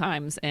at all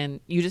times, and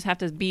you just have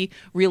to be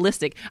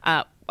realistic.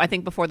 I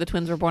think before the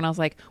twins were born, I was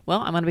like,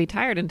 well, I'm going to be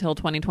tired until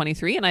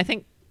 2023, and I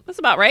think That's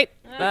about right.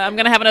 I'm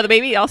going to have another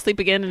baby. I'll sleep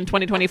again in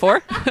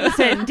 2024.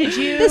 Listen, did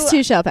you? This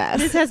too shall pass.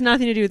 This has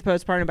nothing to do with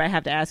postpartum, but I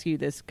have to ask you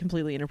this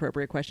completely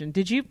inappropriate question.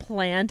 Did you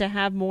plan to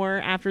have more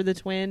after the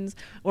twins?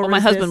 Or Well, my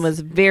husband was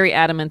very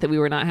adamant that we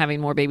were not having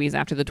more babies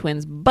after the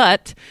twins,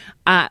 but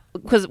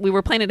because we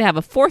were planning to have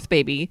a fourth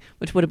baby,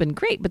 which would have been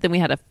great, but then we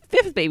had a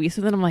fifth baby.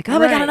 So then I'm like, oh,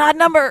 we got Right. an odd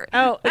number.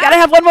 Oh, we got to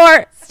have one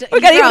more.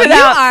 We got to even it you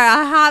out.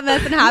 are a hot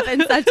mess and half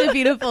in such a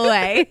beautiful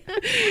way.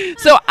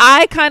 So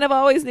I kind of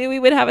always knew we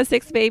would have a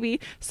sixth baby.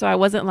 So I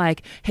wasn't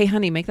like, hey,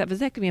 honey, make that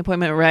vasectomy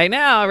appointment right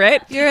now,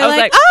 right? You're I was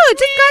like, oh, it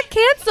just got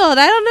canceled.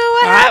 I don't know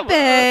what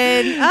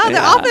happened. Oh, the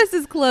Yeah. office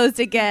is closed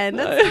again.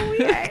 That's so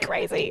weird.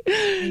 crazy.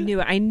 I knew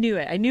it. I knew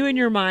it. I knew in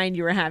your mind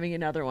you were having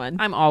another one.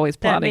 I'm always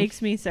That plotting.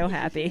 makes me so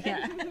happy.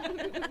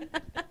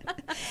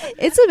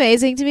 It's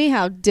amazing to me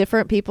how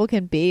different people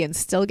can be and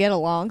still get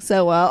along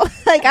so well.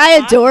 Like, I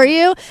adore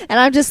you, and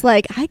I'm just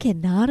like, I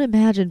cannot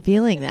imagine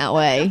feeling that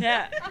way.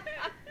 Yeah.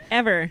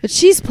 Ever. But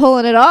she's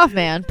pulling it off,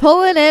 man.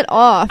 Pulling it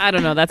off. I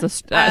don't know. That's a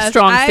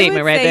strong I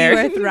statement would right say there.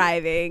 You are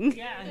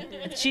thriving.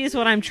 She's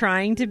what I'm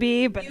trying to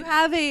be, but You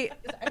have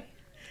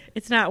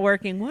it's not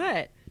working.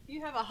 What?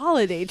 you have a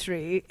holiday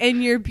tree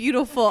in your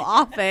beautiful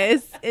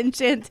office in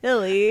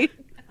Chantilly.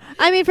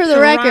 I mean, for the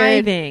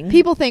Thriving. record,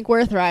 people think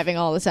we're thriving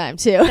all the time,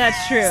 too.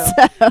 That's true.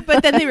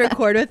 But then they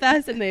record with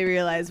us and they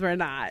realize we're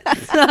not.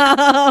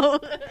 So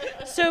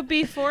So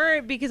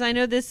before, because I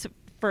know this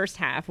first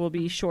half will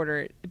be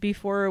shorter,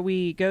 before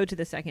we go to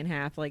the second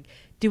half, like,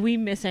 do we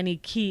miss any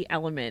key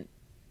element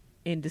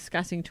in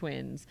discussing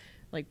twins,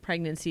 like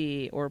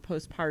pregnancy or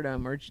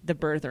postpartum or the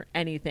birth or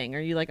anything? Are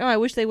you like, oh, I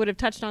wish they would have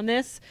touched on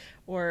this?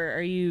 Or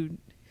are you...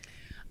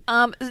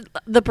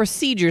 The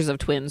procedures of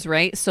twins,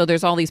 right? So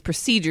there's all these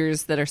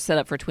procedures that are set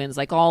up for twins,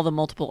 like all the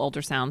multiple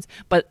ultrasounds.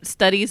 But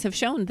studies have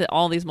shown that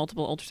all these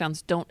multiple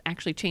ultrasounds don't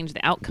actually change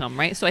the outcome,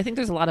 right? So I think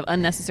there's a lot of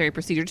unnecessary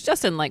procedures,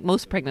 just in like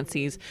most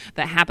pregnancies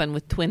that happen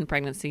with twin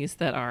pregnancies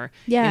that are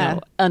Yeah.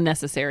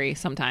 unnecessary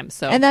sometimes.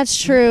 So And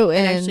that's true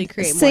And in actually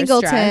create more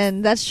singleton. stress.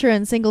 That's true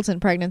in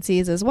singleton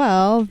pregnancies as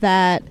well.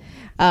 That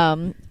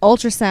doing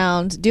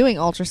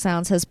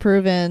ultrasounds has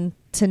proven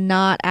to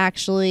not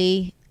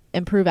actually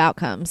improve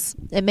outcomes.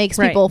 It makes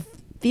Right. people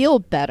feel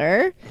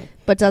better,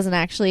 but doesn't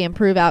actually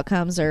improve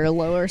outcomes or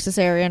lower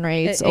cesarean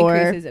rates it or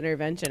increases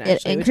intervention. it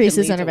Actually, increases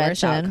which can lead to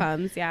worse intervention.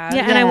 outcomes. Yeah.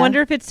 Yeah, and I Yeah.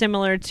 wonder if it's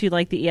similar to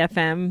like the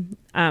EFM.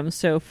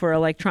 So for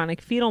electronic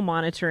fetal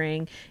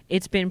monitoring,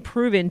 it's been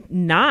proven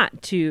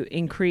not to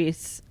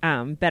increase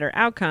better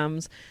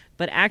outcomes,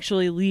 but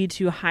actually lead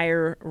to a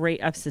higher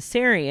rate of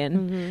cesarean.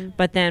 Mm-hmm.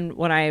 But then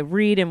what I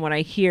read and what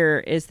I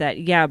hear is that,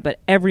 yeah, but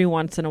every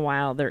once in a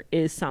while there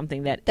is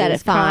something that That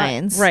is it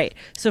finds. right.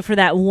 So for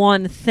that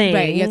one thing,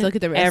 Right. You have to look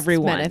at the risks,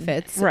 everyone,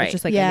 benefits. right?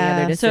 Just like Yeah.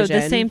 any other So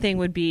decision. the same thing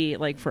would be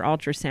like for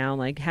ultrasound,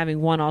 like having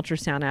one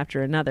ultrasound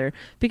after another,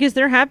 because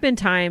there have been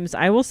times,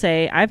 I will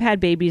say, I've had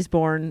babies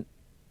born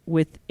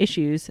with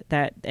issues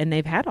and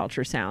they've had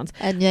ultrasounds.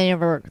 and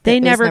they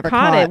never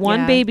Caught it.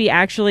 One yeah. baby,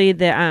 actually,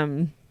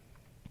 the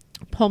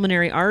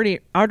pulmonary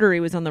artery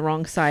was on the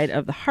wrong side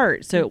of the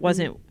heart, so it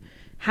wasn't.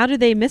 How did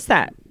they miss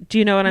that? Do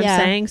you know what I'm Yeah.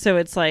 saying? So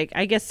it's like,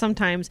 I guess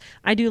sometimes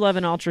I do love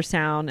an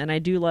ultrasound, and I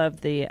do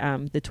love the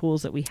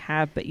tools that we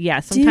have. But yeah,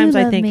 sometimes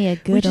I love think me a we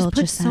good just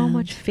put so ultrasound.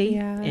 much faith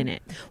Yeah. in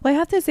it. Well, I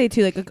have to say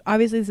too, like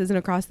obviously this isn't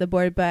across the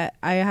board, but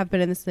I have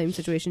been in the same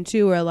situation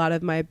too, where a lot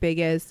of my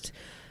biggest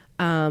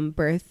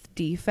birth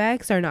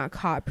defects are not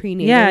caught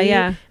prenatally.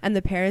 Yeah. And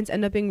the parents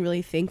end up being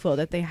really thankful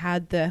that they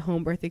had the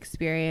home birth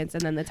experience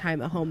and then the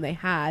time at home they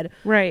had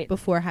Right.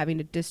 before having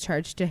to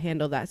discharge to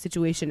handle that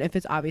situation, if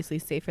it's obviously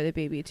safe for the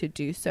baby to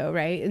do so,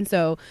 right? And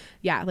so,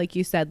 yeah, like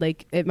you said,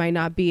 like it might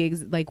not be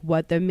like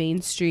what the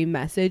mainstream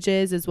message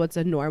is what's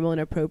a normal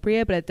and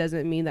appropriate, but it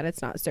doesn't mean that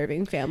it's not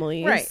serving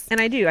families. Right. And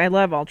I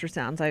love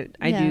ultrasounds.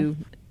 I Yeah.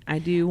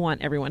 do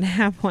want everyone to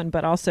have one,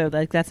 but also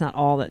like that's not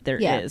all that there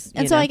is.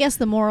 And so I guess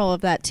the moral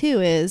of that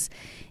too is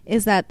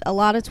that a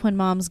lot of twin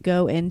moms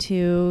go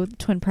into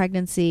twin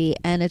pregnancy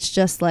and it's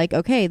just like,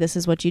 okay, this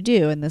is what you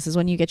do and this is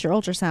when you get your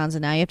ultrasounds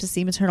and now you have to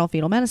see maternal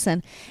fetal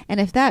medicine.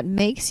 And if that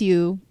makes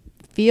you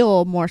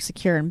feel more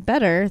secure and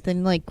better,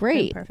 then like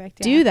great,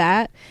 Perfect, do yeah.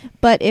 that.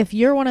 But if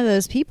you're one of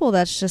those people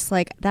that's just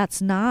like,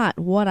 that's not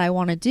what I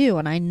want to do,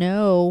 and I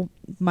know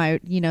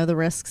the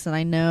risks and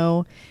I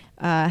know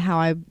how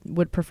I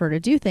would prefer to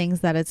do things,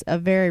 that it's a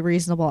very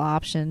reasonable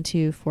option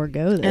to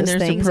forego those and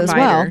there's things a as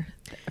well. provider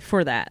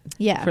for that.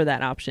 Yeah. For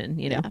that option,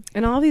 you know. Yeah.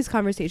 And all of these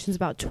conversations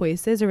about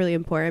choices are really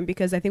important,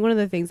 because I think one of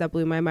the things that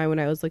blew my mind when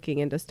I was looking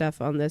into stuff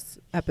on this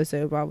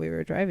episode while we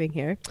were driving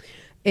here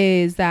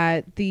is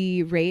that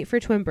the rate for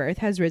twin birth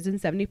has risen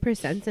 70%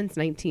 since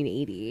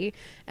 1980.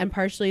 And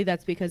partially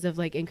that's because of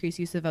like increased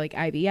use of like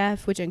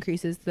IVF, which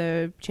increases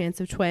the chance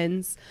of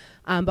twins.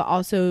 But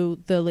also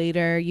the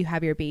later you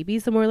have your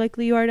babies, the more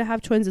likely you are to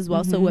have twins as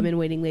well. So women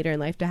waiting later in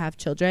life to have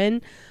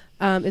children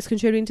is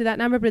contributing to that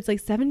number, but it's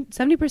like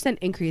 70%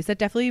 increase. That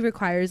definitely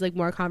requires like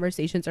more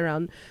conversations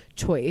around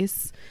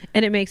choice.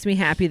 And it makes me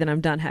happy that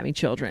I'm done having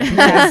children.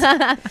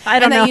 I don't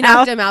And that know you how.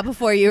 knocked them out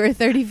before you were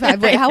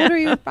 35. Wait, how old are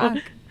you? Fuck.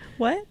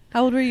 What?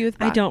 How old were you with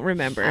I Brock? don't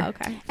remember. Oh,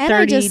 okay. And 30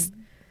 I just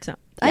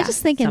Yeah,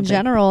 think in something.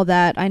 general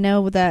that I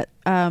know that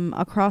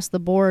across the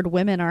board,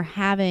 women are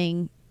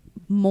having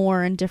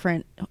more and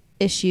different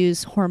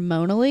issues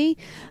hormonally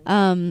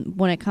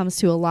when it comes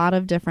to a lot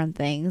of different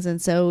things. And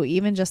so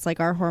even just like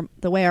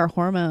the way our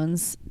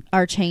hormones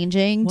are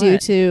changing due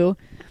What? to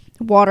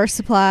water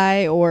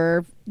supply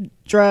or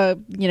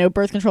drug,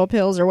 birth control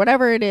pills or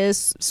whatever it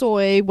is,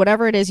 soy,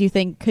 whatever it is you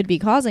think could be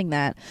causing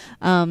that,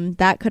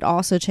 that could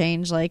also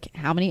change like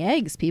how many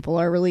eggs people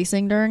are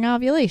releasing during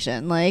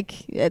ovulation.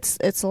 Like it's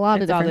a lot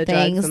of It's all the different drugs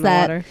things in the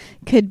that water.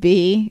 could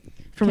be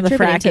From the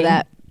contributing to fracking.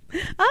 that.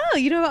 Oh,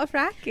 you know about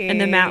fracking.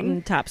 And the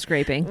mountaintop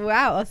scraping.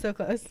 Wow, oh, so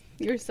close.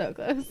 You were so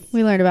close.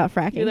 We learned about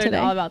fracking We learned today.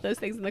 all about those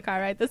things in the car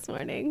ride this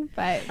morning.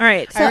 But All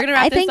right. All right, we're gonna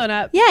wrap I this think, one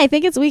up. Yeah, I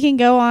think we can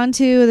go on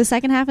to the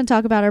second half and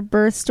talk about our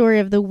birth story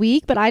of the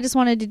week. But I just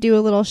wanted to do a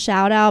little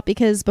shout out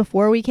because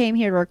before we came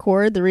here to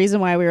record, the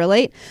reason why we were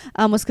late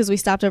was because we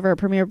stopped over at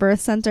Premier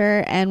Birth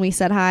Center and we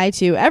said hi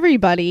to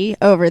everybody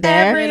over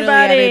there. Literally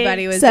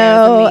everybody was So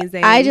there. It was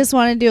amazing. I just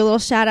want to do a little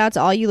shout out to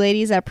all you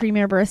ladies at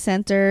Premier Birth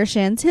Center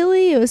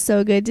Chantilly. It was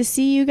so good to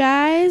see you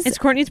guys. It's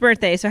Courtney's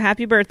birthday, so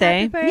happy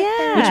birthday. Happy birthday.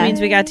 Yeah. Which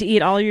means we got to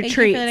eat all your Thank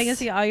treats. you for letting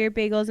us eat all your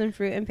bagels and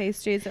fruit and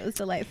pastries. It was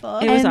delightful.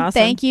 It was and awesome.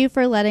 thank you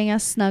for letting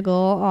us snuggle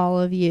all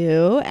of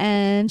you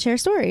and share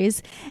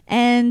stories.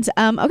 And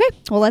okay,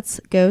 well, let's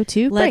go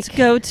to Let's break.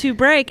 go to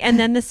break and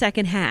then the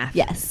second half.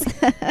 Yes.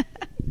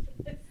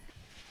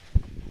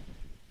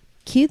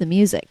 Cue the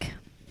music.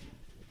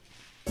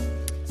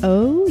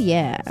 Oh,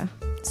 yeah.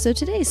 So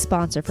today's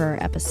sponsor for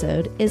our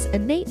episode is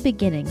Innate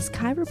Beginnings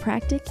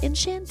Chiropractic in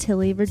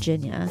Chantilly,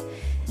 Virginia.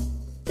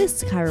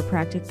 This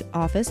chiropractic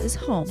office is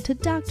home to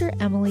Dr.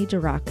 Emily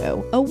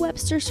Duraco, a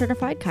Webster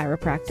certified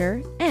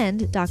chiropractor,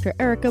 and Dr.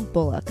 Erica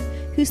Bullock,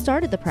 who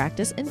started the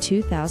practice in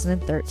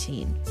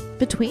 2013.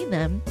 Between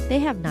them, they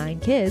have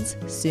 9 kids,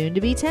 soon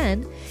to be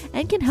 10,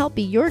 and can help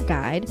be your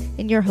guide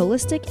in your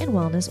holistic and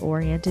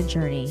wellness-oriented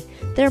journey.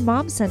 Their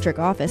mom-centric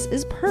office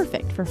is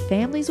perfect for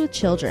families with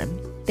children.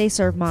 They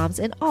serve moms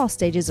in all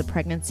stages of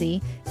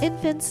pregnancy,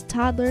 infants,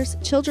 toddlers,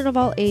 children of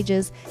all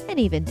ages, and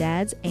even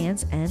dads,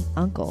 aunts, and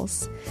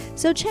uncles.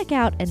 So check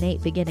out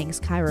Innate Beginnings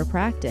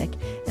Chiropractic,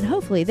 and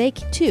hopefully they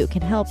too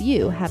can help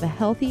you have a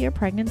healthier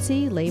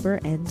pregnancy,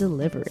 labor, and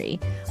delivery.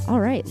 All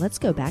right, let's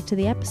go back to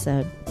the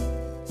episode.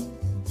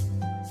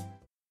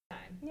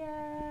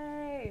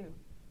 Yay.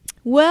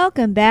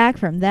 Welcome back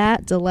from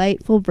that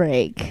delightful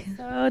break.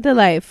 So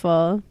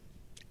delightful.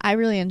 I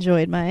really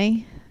enjoyed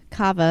my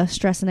Kava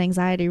stress and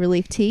anxiety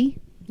relief tea.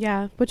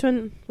 Yeah. Which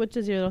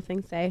does your little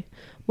thing say?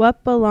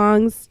 What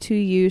belongs to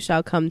you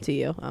shall come to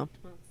you. Oh.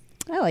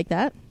 I like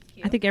that.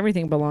 I think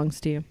everything belongs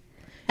to you.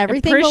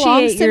 Everything Appreciate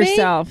belongs to me.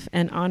 yourself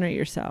and honor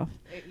yourself.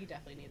 You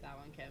definitely need that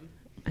one,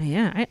 Kim.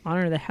 Yeah, I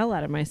honor the hell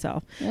out of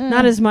myself. Yeah.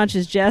 Not as much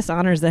as Jess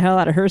honors the hell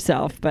out of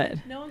herself, but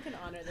No one can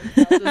honor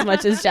themselves as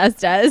much as Jess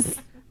does.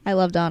 I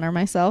love to honor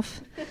myself.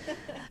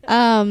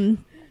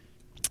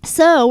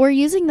 So we're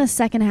using the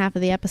second half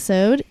of the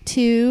episode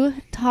to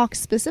talk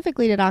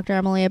specifically to Dr.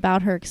 Emily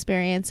about her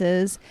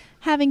experiences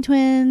having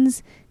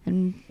twins.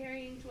 And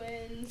Carrying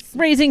twins.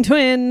 raising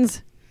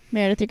twins.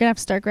 Meredith, you're going to have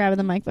to start grabbing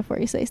the mic before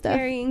you say stuff.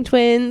 Carrying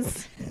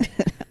twins.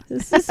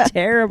 This is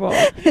terrible.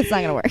 It's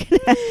not going to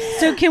work.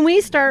 So can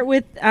we start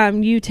with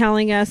you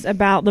telling us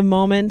about the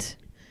moment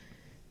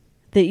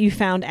that you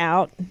found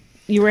out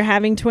you were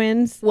having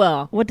twins?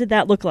 Well, What did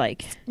that look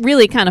like?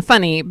 really kind of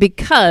funny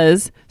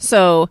because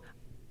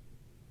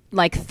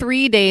like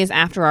 3 days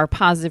after our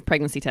positive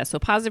pregnancy test. So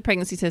positive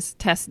pregnancy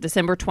test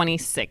December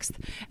 26th.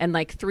 And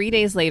like 3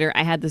 days later,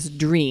 I had this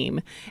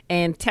dream.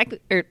 And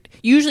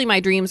usually my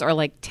dreams are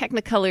like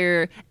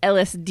Technicolor,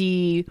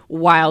 LSD,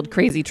 wild,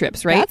 crazy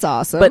trips, right? That's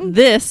awesome. But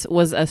this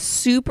was a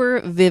super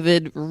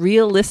vivid,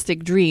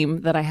 realistic dream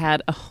that I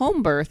had a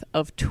home birth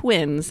of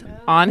twins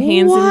on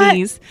hands What? and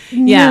knees.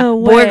 Yeah, No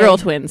boy way. girl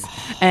twins.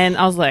 And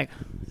I was like,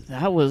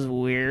 that was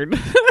weird.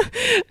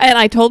 And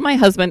I told my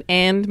husband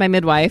and my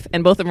midwife,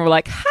 and both of them were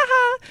like,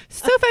 haha,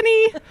 so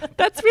funny.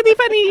 That's really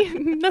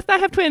funny. Let's not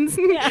have twins.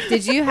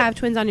 Did you have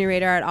twins on your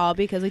radar at all?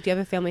 Because like, do you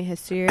have a family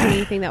history or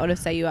anything that would have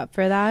set you up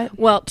for that?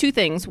 Well, 2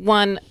 things.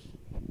 One,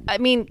 I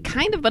mean,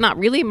 kind of, but not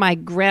really. My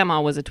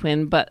grandma was a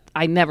twin, but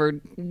I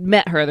never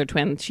met her other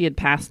twin. She had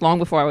passed long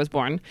before I was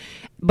born.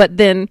 But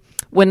then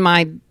when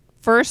my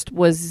first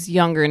was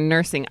younger in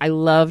nursing, I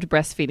loved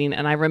breastfeeding.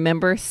 And I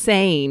remember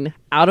saying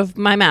out of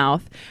my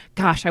mouth,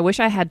 gosh, I wish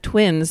I had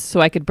twins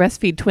so I could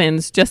breastfeed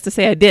twins just to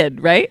say I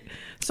did, right?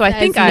 So I That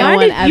think is no I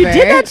one You ever.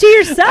 did that to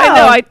yourself. I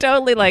know, I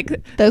totally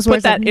Those put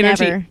words that have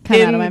energy never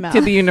come out of my mouth.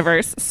 into the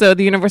universe. So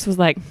the universe was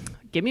like,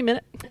 give me a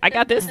minute. I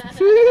got this.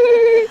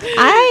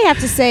 I have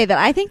to say that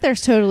I think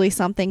there's totally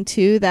something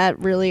to that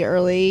really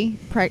early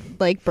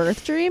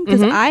birth dream,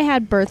 because Mhm. I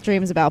had birth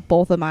dreams about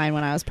both of mine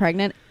when I was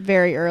pregnant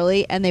very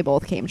early, and they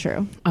both came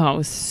true. Oh, it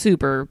was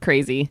super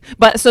crazy.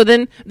 But so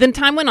then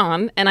time went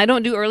on, and I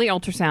don't do early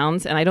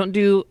ultrasounds, and I don't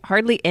do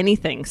hardly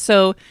anything.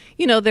 So,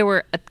 there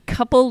were a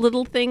couple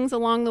little things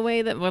along the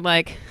way that were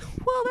like,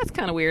 well, that's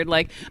kind of weird.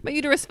 Like my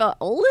uterus felt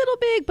a little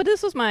big, but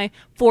this was my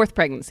 4th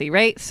pregnancy,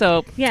 right?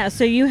 So Yeah,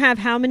 so you have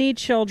how many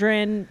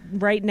children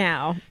right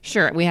now?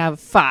 sure, we have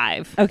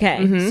 5.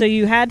 Okay, so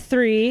you had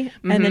 3,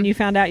 and then you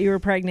found out you were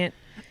pregnant.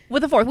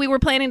 With a 4th, we were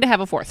planning to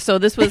have a 4th, so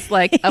this was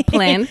like a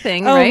planned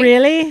thing, Oh, right?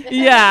 really?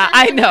 Yeah,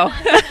 I know.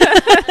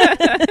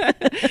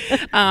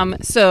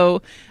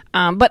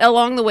 But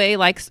along the way,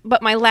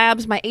 but my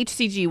labs, my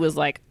HCG was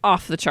like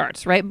off the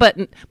charts, right? But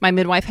my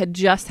midwife had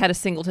just had a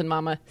singleton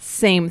mama,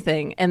 same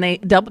thing, and they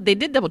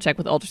did double check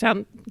with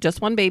ultrasound, just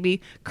one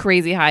baby,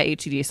 crazy high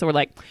HCG. So we're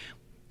like,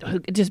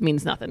 it just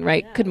means nothing,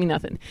 right? Could mean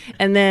nothing.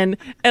 And then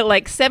at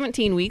like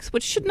 17 weeks,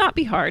 which should not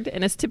be hard,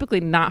 and it's typically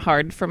not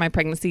hard for my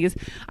pregnancies,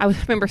 I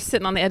remember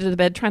sitting on the edge of the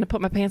bed trying to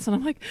put my pants on.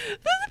 I'm like, this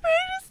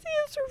pregnancy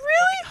is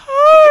really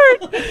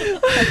hard.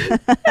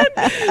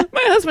 And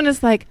my husband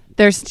is like,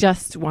 there's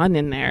just one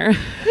in there.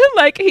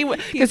 Like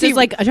He's just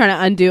like trying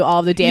to undo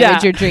all the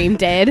damage your dream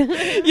did.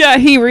 yeah,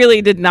 he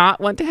really did not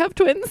want to have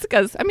twins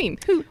because, I mean,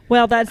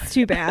 Well, that's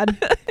too bad.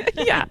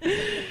 yeah.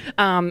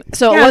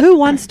 Who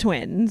wants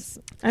twins?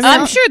 I mean,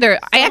 I'm sure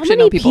I actually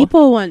know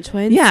people want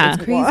twins. Yeah.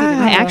 It's crazy. Wow.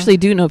 I actually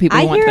do know people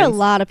I who want hear a twins.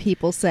 lot of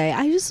people say,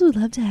 I just would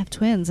love to have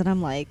twins. And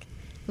I'm like,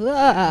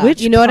 ugh.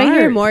 Which You know what I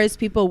hear part? more is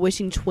people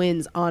wishing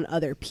twins on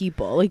other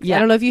people. Like, Yeah. I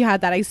don't know if you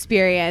had that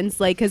experience.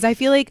 Like, because I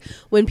feel like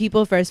when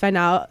people first find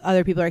out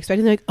other people are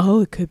expecting, they're like, oh,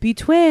 it could be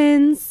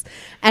twins.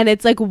 And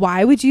it's like,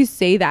 why would you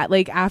say that?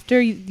 Like, after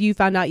you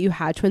found out you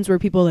had twins, were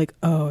people like,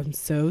 oh, I'm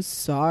so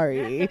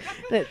sorry.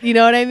 You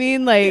know what I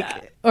mean?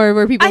 Like, or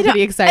were people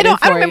pretty excited I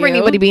don't remember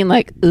anybody being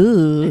like,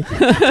 ooh.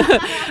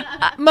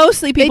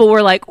 Mostly people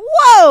were like,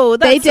 whoa,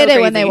 that's They did so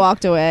it when they crazy.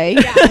 walked away.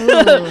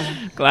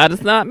 Glad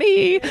it's not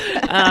me.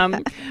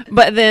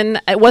 But then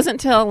it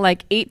wasn't until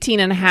like 18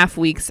 and a half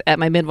weeks at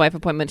my midwife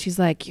appointment. She's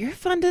like, your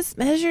fundus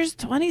measures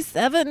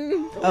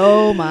 27.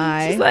 Oh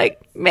my. She's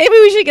like, maybe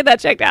we should get that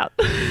checked out.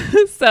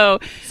 So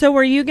So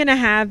were you going to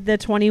have the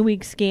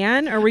 20-week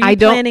scan, or were you I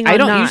planning on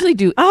don't not? usually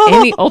do Oh.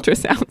 any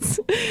ultrasounds.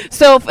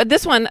 So at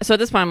this one,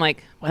 I'm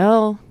like,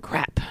 well,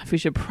 crap. We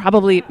should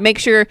probably make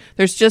sure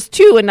there's just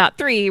 2 and not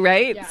 3,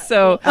 right?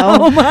 So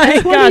Oh my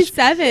gosh.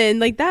 27.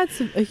 Like, that's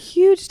a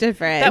huge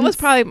difference. that was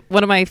probably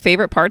one of my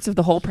favorite parts of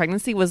the whole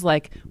pregnancy was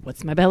like,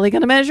 what's my belly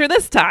going to measure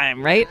this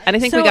time, right? And I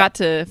think we So- got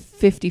to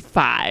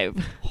 55.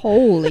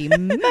 Holy I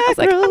was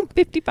like, mackerel. I'm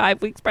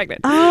 55 weeks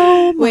pregnant.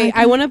 Oh my Wait,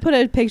 I want to put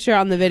a picture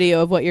on the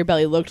video of what your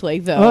belly looked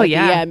like, though. Oh, at the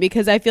yeah. end,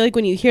 because I feel like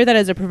when you hear that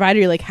as a provider,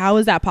 you're like, how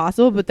is that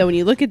possible? But then when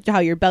you look at how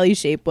your belly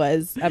shape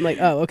was, I'm like,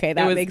 oh, okay,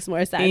 that was makes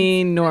more sense.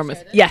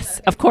 Enormous. Yes,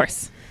 of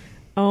course.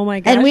 Oh my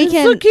gosh. And we it's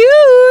can- so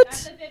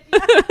cute.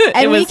 It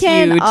And we was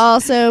can huge.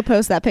 also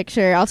post that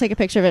picture. I'll take a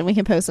picture of it and we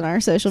can post it on our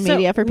social So,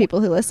 media for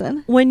people who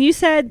listen. When you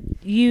said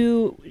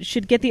you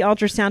should get the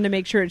ultrasound to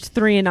make sure it's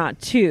 3 and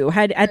not 2,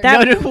 had at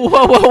that No, no,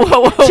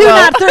 whoa. 2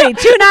 not 3,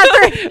 2 not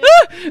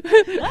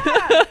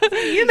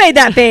 3. You made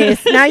that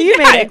face. Now you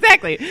Yeah, made it.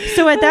 exactly.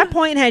 So at that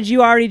point, had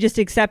you already just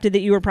accepted that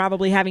you were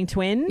probably having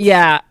twins?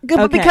 Yeah, but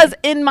Okay. because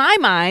in my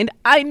mind,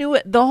 I knew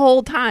it the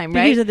whole time,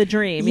 right? Because of the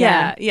dream.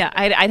 yeah.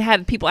 I'd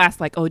had people ask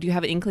like, "Oh, do you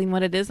have an inkling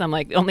what it is?" I'm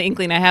like, "The only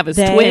inkling I have is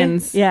They?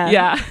 twins."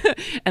 Yeah.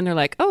 And they're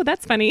like, "Oh,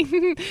 that's funny."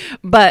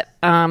 But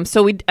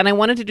so I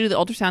wanted to do the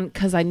ultrasound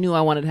because I knew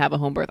I wanted to have a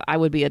home birth. I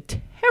would be a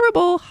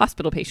terrible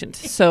hospital patient,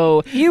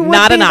 so You would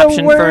not be an the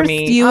option for worst.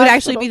 me. You would Hospital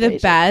actually be the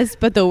patient. best,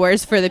 but the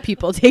worst for the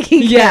people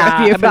taking Yeah,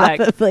 care of you, I'd be like,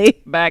 probably.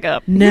 Back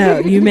up. No,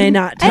 you may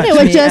not touch And it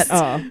would me just,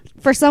 at all.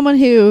 for someone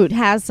who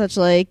has such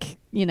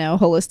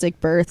holistic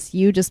births,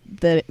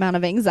 the amount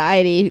of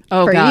anxiety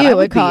Oh, for God, you I it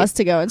would would be- cause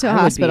to go into a I would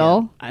be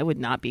hospital. I would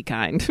not be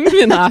kind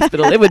in the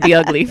hospital. It would be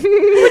ugly.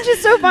 Which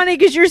is so funny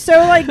because you're so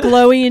like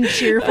glowy and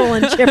cheerful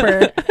and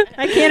chipper.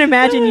 I can't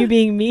imagine you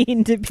being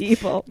mean to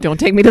people. Don't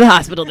take me to the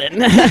hospital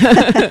then.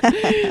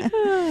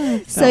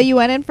 So you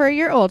went in for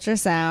your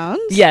ultrasound.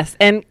 Yes,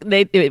 and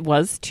it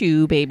was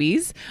 2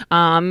 babies.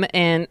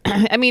 And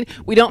I mean,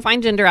 we don't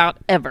find gender out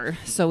ever,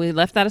 so we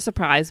left that a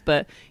surprise.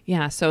 But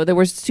yeah, so there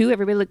was 2.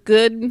 Everybody looked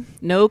good,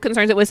 no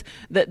concerns. It was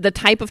the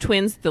type of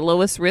twins, the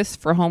lowest risk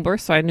for home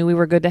birth, so I knew we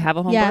were good to have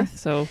a home Yeah. birth.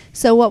 So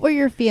So what were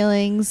your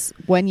feelings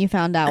when you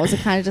found out? Was it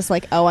kind of just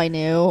like, oh, I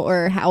knew?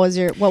 Or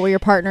what were your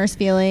partner's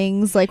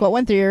feelings? Like, what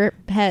went through your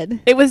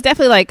head? it was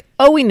definitely like,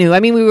 oh, we knew. I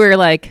mean, we were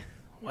like,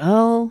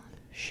 well,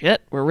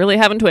 shit, we're really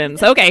having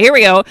twins. Okay, here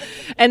we go.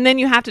 And then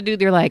you have to do,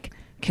 they're like,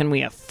 can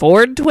we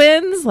afford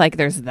twins? Like,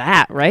 there's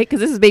that, right? Because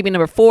this is baby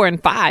number 4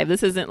 and 5.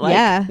 This isn't like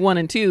Yeah. 1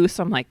 and 2.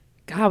 So I'm like,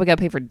 God, we got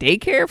to pay for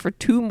daycare for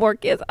 2 more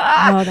kids.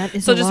 Ah! Oh, that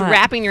is so a just lot.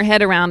 wrapping your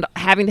head around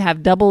having to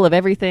have double of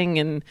everything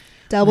and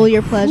Double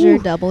your pleasure,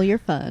 double your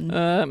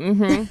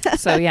fun.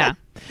 so yeah.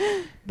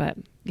 But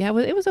yeah,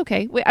 it was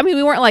okay. I mean,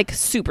 we weren't like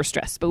super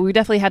stressed, but we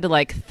definitely had to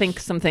like think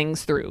some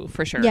things through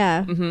for sure.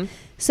 Yeah. Mm-hmm.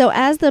 So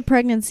as the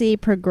pregnancy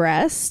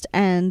progressed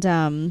and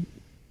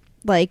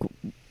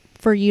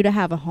for you to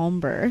have a home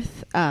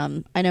birth,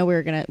 I know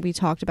we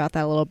talked about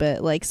that a little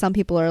bit. Like some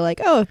people are like,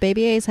 oh, if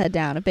baby A's head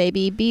down, if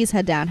baby B's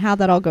head down, how'd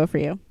that all go for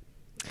you?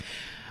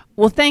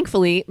 Well,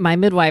 thankfully, my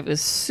midwife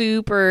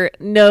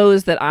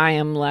knows that I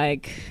am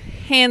like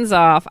hands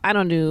off. I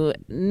don't do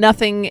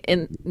nothing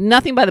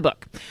by the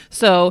book.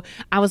 So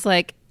I was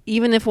like,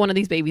 even if one of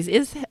these babies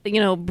is,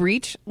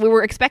 breech, we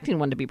were expecting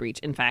one to be breech,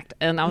 in fact.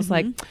 And I was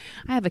like,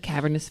 I have a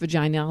cavernous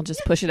vagina. I'll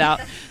just push it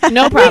out.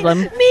 No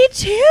problem. Me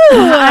too.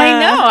 I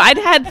know. I'd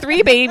had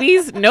 3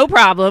 babies. No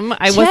problem.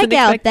 I wasn't Check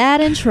out expecting.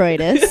 that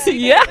introitus.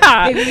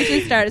 Yeah. Maybe we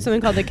should start something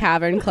called the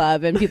Cavern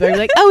Club, and people are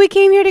like, "Oh, we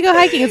came here to go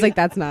hiking." It's like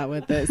that's not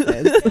what this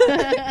is.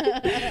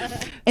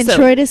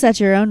 Introitus at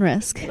your own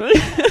risk.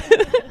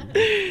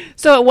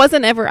 So I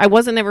wasn't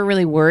ever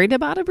really worried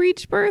about a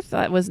breech birth.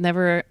 That was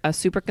never a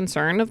super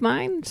concern of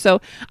mine.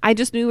 So I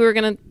just knew we were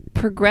going to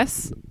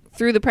progress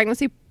through the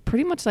pregnancy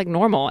pretty much like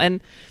normal.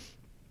 And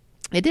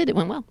it did. It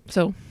went well.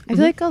 So I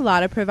feel like a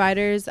lot of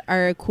providers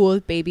are cool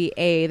with baby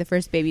A, the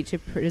first baby to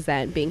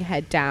present, being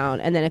head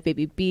down, and then if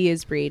baby B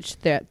is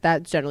breached,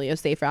 that's generally a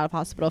safer out of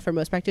hospital for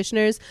most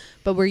practitioners.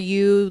 But did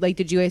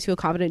you guys feel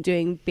confident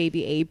doing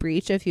baby A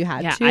breach if you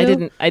had to? I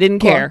didn't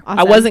Cool. care. Awesome.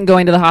 I wasn't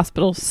going to the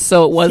hospital,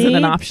 so it wasn't See,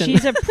 an option.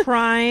 She's a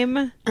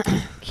prime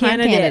candidate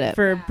candidate.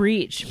 for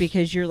breech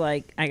because you're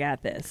like, I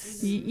got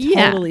this.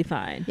 Yeah. Totally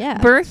fine.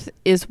 Yeah. Birth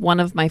is one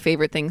of my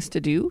favorite things to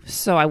do.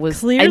 So I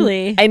was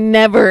Clearly. I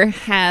never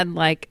had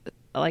like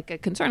a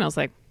concern. I was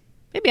like,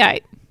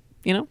 maybe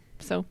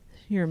so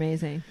You're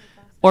amazing.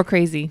 or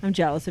crazy. I'm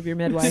jealous of your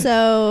midwife.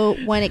 So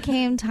when it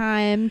came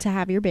time to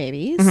have your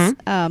babies,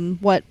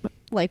 what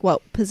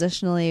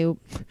positionally,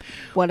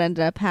 what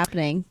ended up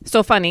happening?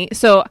 So funny.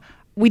 So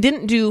we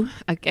didn't do,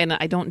 again,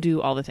 I don't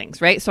do all the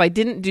things, right? So I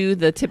didn't do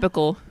the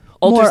typical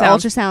More ultrasound.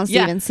 ultrasounds to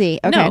Yeah. even see.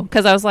 Okay. No,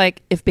 because I was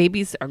like, if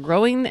babies are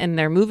growing and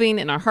they're moving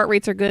and our heart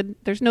rates are good,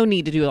 there's no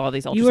need to do all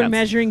these ultrasounds. You were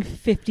measuring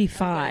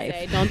 55.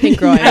 I don't think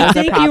growing I was a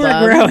think you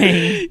problem. were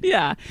growing.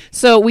 Yeah.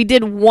 So we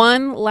did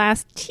one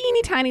last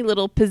teeny tiny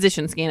little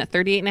position scan at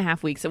 38 and a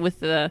half weeks with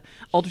the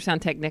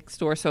ultrasound tech next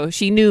door. So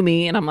she knew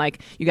me and I'm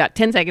like, you got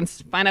 10 seconds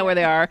to find out where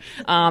they are.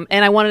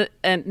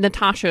 And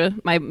Natasha,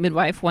 my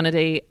midwife, wanted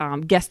a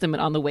guesstimate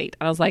on the weight.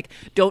 I was like,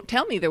 don't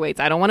tell me their weights.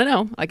 I don't want to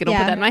know. Like, I don't put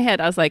Yeah. that in my head.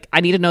 I was like, I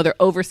need to know they're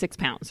over 6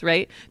 pounds,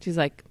 right? She's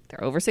like,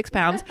 they're over 6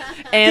 pounds.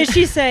 And Did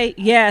she say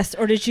yes,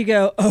 or did she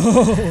go,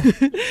 oh,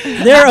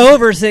 they're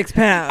over 6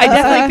 pounds? I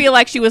definitely feel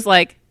like she was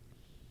like,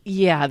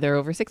 yeah, they're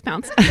over 6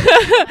 pounds.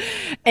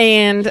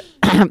 And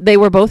they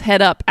were both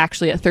head up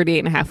actually at 38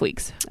 and a half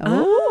weeks.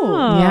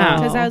 Oh. Yeah.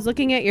 Because I was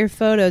looking at your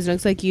photos, and it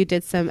looks like you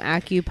did some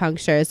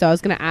acupuncture. So I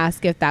was going to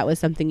ask if that was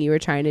something you were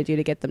trying to do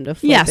to get them to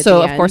flip. Yeah, at so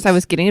the of course end. I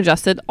was getting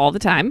adjusted all the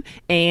time,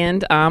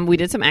 and we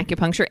did some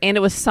acupuncture, and it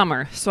was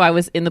summer, so I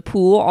was in the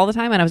pool all the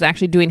time, and I was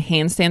actually doing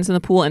handstands in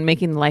the pool and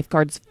making the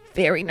lifeguards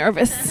very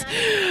nervous.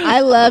 I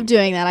love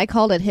doing that. I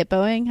called it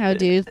hippoing. I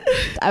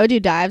would do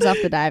dives off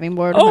the diving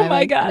board. Oh with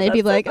my God, And they'd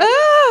be that's like,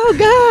 "Oh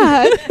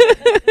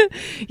God!"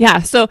 Yeah,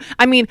 so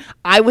I mean,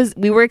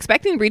 we were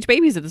expecting breech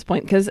babies at this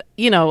point because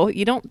you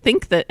don't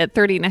think that at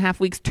 30 and a half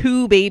weeks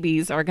 2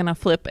 babies are gonna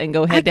flip and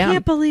go head I down.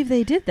 can't believe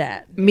they did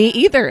that. Me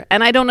either,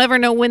 and I don't ever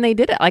know when they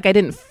did it. Like I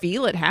didn't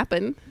feel it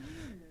happen.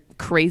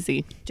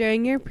 Crazy.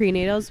 during your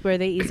prenatals, were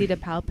they easy to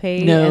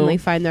palpate No. and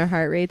like find their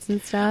heart rates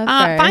and stuff?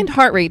 or- Find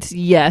heart rates,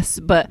 yes,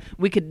 but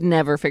we could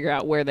never figure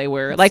out where they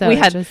were. Like So we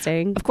had,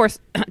 interesting. of course,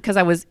 because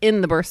I was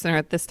in the birth center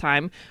at this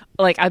time.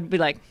 Like I'd be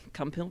like,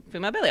 "Come feel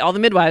my belly." All the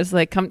midwives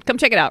like, "Come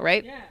check it out,"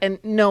 right? Yeah.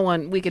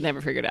 And we could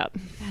never figure it out.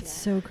 That's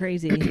so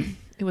crazy.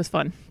 It was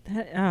fun.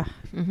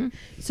 Mm-hmm.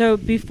 So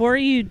before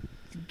you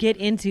get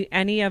into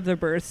any of the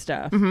birth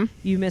stuff,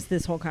 you missed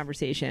this whole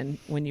conversation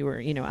when you were,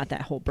 at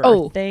that whole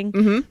birth thing.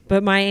 Mm-hmm.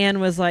 But my Ann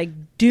was like,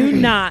 do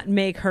not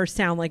make her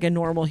sound like a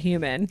normal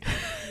human,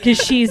 because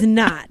she's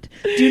not.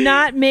 Do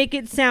not make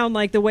it sound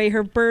like the way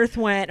her birth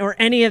went or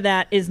any of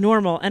that is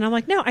normal. And I'm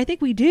like, no, I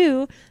think we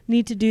do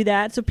need to do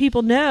that so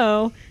people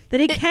know that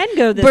it can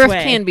go this Birth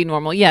way. can be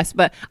normal, yes,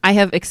 but I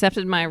have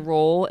accepted my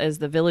role as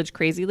the village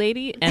crazy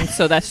lady, and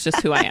so that's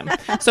just who I am.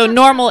 So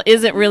normal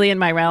isn't really in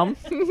my realm.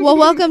 Well,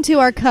 welcome to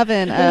our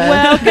coven of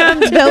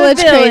Welcome to the village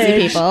crazy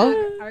village.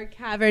 people. Our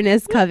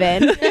cavernous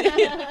coven.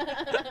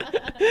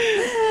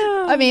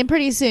 I mean,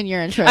 pretty soon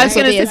your intro I was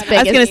will gonna be as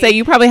say, big as say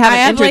you probably haven't I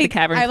have entered the like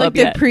cavern I club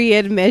like yet. the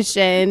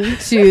pre-admission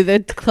to the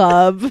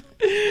club.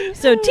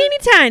 So teeny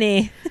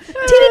tiny.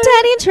 teeny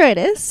tiny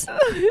introitus.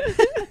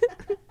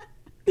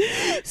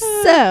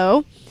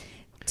 So,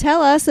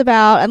 tell us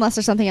about, unless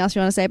there's something else you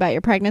want to say about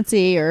your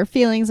pregnancy or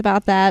feelings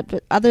about that,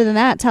 but other than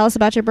that, tell us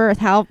about your birth.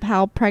 How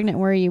pregnant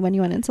were you when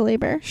you went into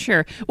labor?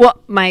 Sure.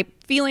 Well, my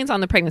feelings on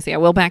the pregnancy, I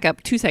will back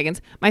up 2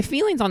 seconds. My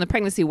feelings on the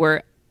pregnancy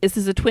were, this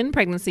is a twin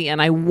pregnancy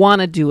and I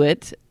want to do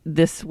it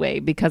this way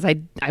because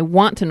I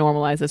want to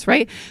normalize this,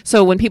 right?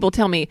 So when people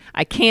tell me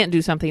I can't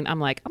do something, I'm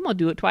like, I'm going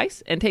to do it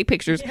twice and take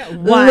pictures.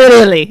 Why?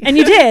 Literally. And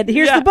you did.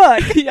 Here's Yeah. the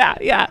book.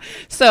 Yeah.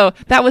 So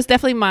that was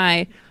definitely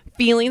my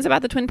feelings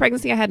about the twin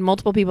pregnancy. I had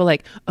multiple people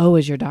like, oh,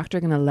 is your doctor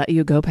going to let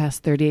you go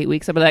past 38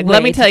 weeks? I'll be like,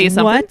 let me Wait, tell you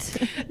something.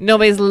 what?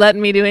 Nobody's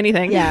letting me do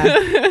anything.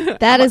 Yeah.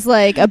 That is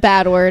like a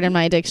bad word in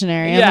my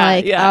dictionary. Yeah,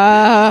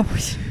 I'm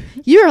like,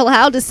 you're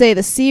allowed to say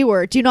the C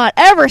word. Do not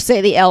ever say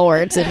the L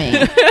word to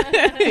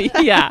me.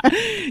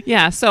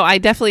 Yeah. So I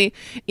definitely,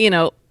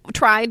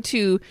 tried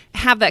to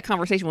have that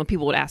conversation when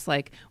people would ask,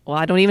 like, well,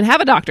 I don't even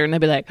have a doctor. And they'd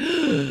be like,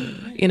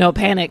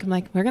 panic. I'm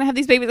like, we're going to have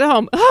these babies at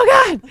home.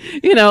 Oh, God.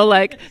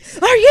 Like,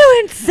 Are you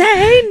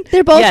insane?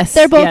 They're both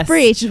Yes.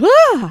 breech.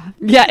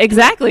 yeah,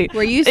 exactly.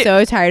 Were you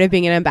so tired of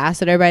being an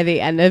ambassador by the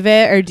end of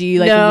it, or do you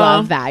like No.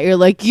 love that? You're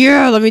like,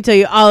 yeah, let me tell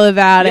you all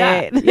about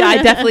it. Yeah,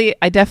 I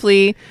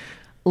definitely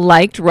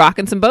liked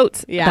rocking some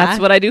boats. Yeah. That's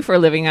what I do for a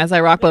living as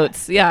I rock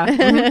boats. Yeah.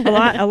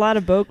 a lot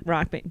of boat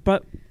rock,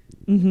 but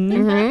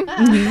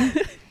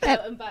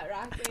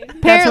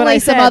Apparently, I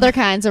some said. other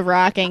kinds of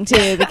rocking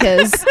too,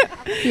 because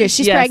she's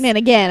Yes. pregnant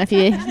again. If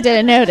you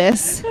didn't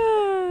notice,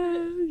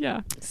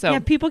 yeah. So yeah,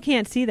 people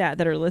can't see that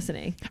are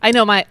listening. I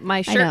know my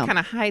know. shirt kind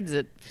of hides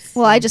it.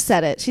 well, I just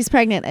said it. She's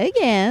pregnant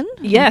again.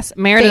 Yes,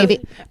 Meredith.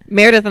 Baby.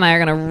 Meredith and I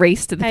are going to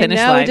race to the finish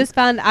I know. line. I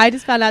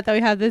just found out that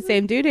we have the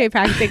same due date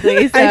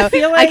practically. So I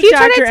feel like keep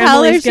trying to Dr.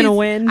 tell her Emily's gonna she's-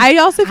 win. I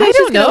also think I she's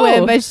don't gonna know.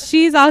 win, but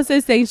she's also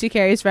saying she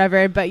carries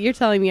forever. But you're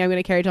telling me I'm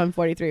going to carry till I'm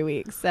 43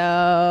 weeks.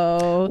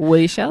 So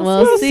we shall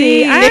We'll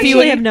see. see. I If actually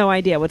you- have no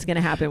idea what's going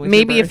to happen with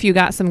Maybe your if you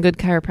got some good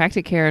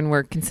chiropractic care and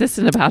were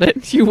consistent about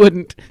it, you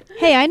wouldn't.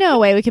 Hey, I know a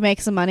way we could make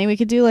some money. We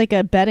could do like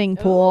a betting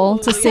pool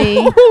to see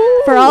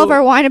for all of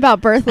our Wine About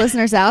Birth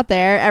listeners out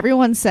there.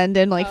 Everyone send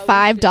in like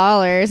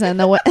 $5, and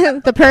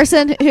the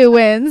person who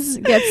wins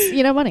gets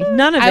money.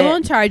 None of I it.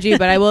 won't charge you,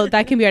 but I will.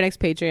 That can be our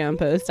next Patreon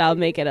post. I'll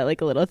make it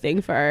like a little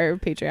thing for our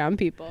Patreon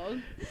people.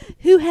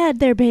 Who had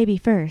their baby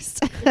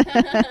first,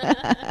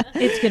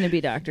 It's going to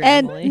be Dr.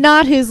 and Emily.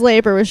 not whose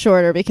labor was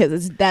shorter,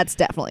 because that's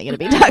definitely going to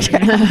be Dr.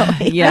 Emily.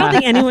 I Yeah. don't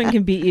think anyone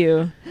can beat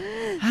you.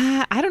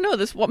 I don't know.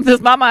 This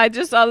mama I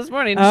just saw this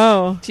morning.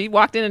 Oh. She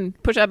walked in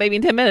and pushed out baby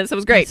in 10 minutes. It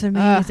was great. It's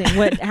amazing.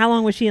 How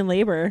long was she in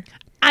labor?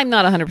 I'm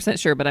not 100%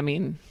 sure, but I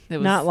mean, it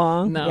was Not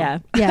long. No. Yeah.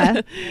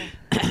 Yeah.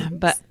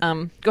 But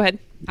go ahead.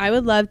 I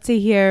would love to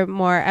hear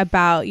more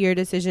about your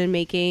decision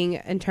making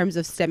in terms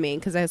of stimming,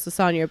 because I also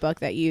saw in your book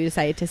that you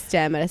decided to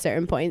stem at a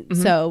certain point.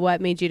 Mm-hmm. So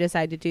what made you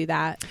decide to do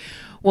that?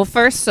 Well,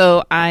 first,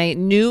 so I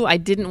knew I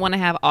didn't want to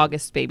have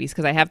August babies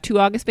because I have 2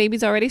 August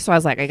babies already. So I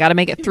was like, I got to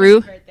make it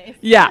through.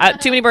 Yeah,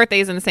 too many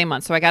birthdays in the same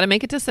month. So I got to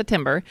make it to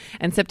September.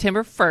 And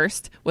September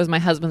 1st was my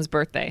husband's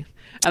birthday.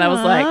 And I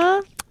was like,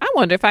 Aw. I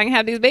wonder if I can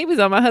have these babies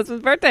on my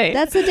husband's birthday.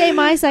 That's the day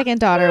my second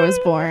daughter was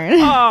born.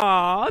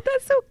 Aw,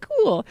 that's so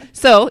cool.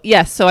 So,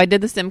 yes, so I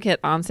did the stim kit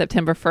on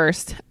September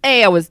 1st.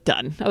 I was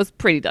done. I was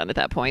pretty done at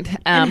that point.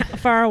 And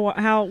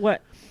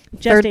what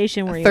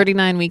gestation were you?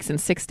 39 weeks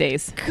and 6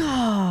 days.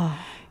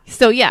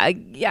 So, yeah,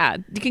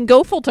 you can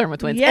go full term with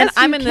twins. Yes, and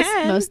I'm you in this.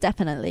 can. Most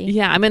definitely.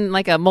 Yeah, I'm in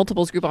like a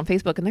multiples group on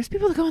Facebook, and there's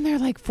people that go in there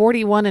like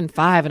 41 and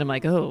 5, and I'm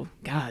like, oh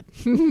God,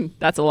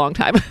 that's a long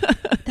time.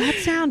 That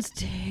sounds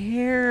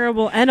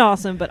terrible and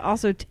awesome, but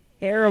also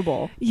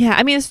terrible. Yeah,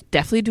 I mean, it's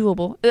definitely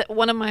doable.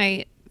 One of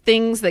my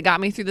things that got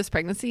me through this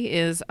pregnancy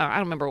is I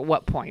don't remember at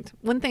what point,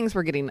 when things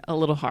were getting a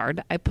little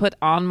hard, I put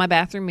on my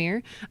bathroom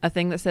mirror a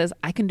thing that says,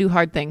 I can do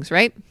hard things,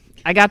 right?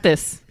 I got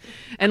this.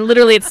 And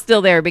literally it's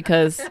still there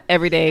because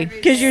every day.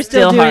 Because you're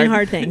still doing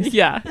hard things.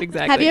 Yeah,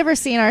 exactly. Have you ever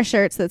seen our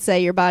shirts that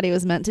say your body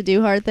was meant to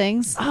do hard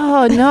things?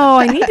 Oh, no,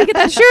 I need to get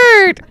that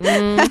shirt.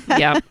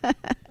 Yeah.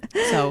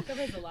 So,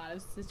 Covers a lot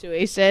of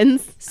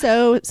situations.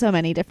 So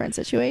many different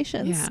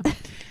situations. yeah.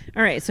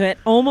 All right, so at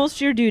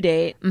almost your due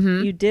date,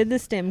 Mhm. you did the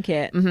stim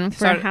kit Mhm. for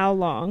Started- how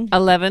long?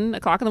 11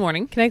 o'clock in the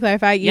morning. Can I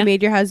clarify? You Yeah.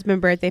 made your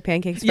husband birthday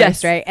pancakes Yes.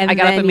 first, right? I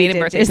got up then and made you him did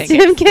birthday your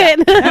pancakes. stim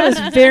kit. That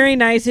was very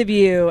nice of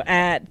you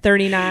at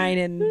 39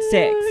 and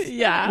 6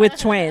 Yeah. with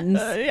twins.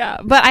 Yeah.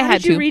 But I How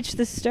had did you to. reach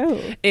the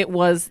stove? It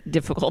was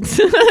difficult.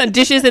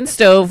 Dishes and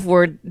stove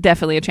were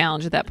definitely a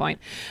challenge at that point.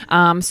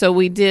 So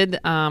we did.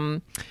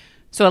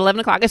 So 11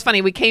 o'clock. It's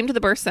funny. We came to the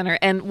birth center,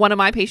 and one of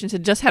my patients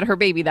had just had her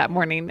baby that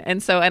morning,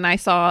 and I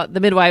saw the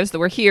midwives that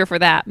were here for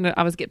that. And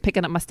I was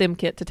picking up my stim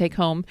kit to take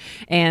home,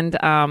 and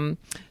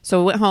so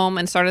we went home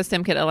and started a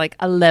stim kit at like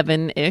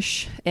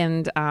 11-ish,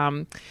 and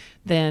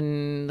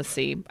then let's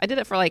see, I did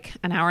it for like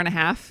an hour and a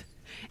half,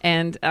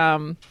 and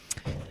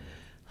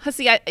let's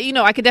see, I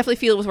could definitely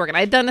feel it was working. I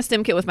had done a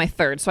stim kit with my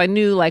third, so I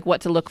knew like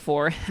what to look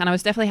for, and I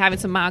was definitely having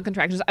some mild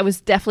contractions. I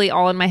was definitely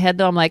all in my head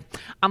though. I'm like,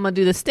 I'm gonna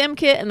do the stim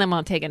kit, and then I'm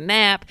gonna take a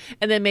nap,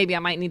 and then maybe I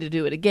might need to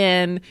do it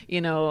again.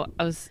 I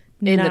was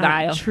in Not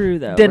denial. true,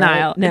 though,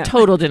 Denial. right? No.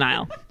 Total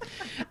denial.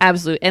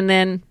 Absolute. And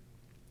then,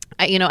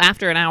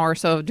 after an hour or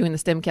so of doing the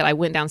stim kit, I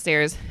went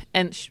downstairs,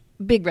 and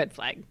big red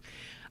flag.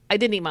 I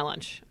didn't eat my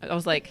lunch. I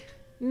was like,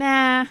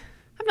 nah,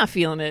 I'm not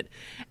feeling it.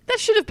 That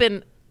should have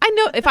been. I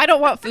know if I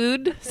don't want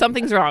food,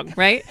 something's wrong,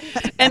 right?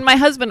 And my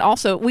husband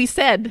also, we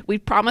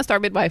promised our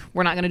midwife,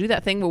 we're not going to do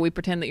that thing where we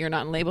pretend that you're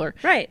not in labor.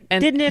 Right. And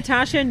did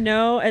Natasha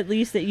know at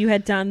least that you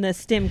had done the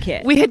stim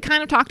kit? we had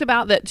kind of talked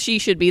about that she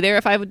should be there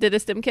if I did a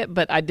stim kit,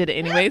 but I did it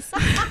anyways.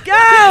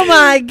 Oh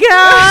my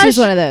gosh! She's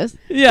one of those.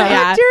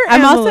 Yeah. Dr.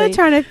 I'm Emily. also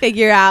trying to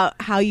figure out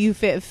how you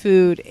fit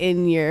food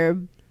in your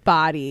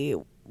body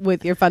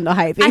with your fundal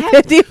height being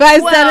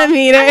 55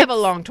 centimeters. I have a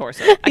long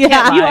torso. I Yeah.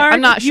 can't lie. You are. I'm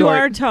not You short.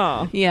 are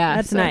tall. Yeah,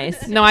 that's so-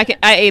 nice. No, I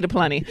ate a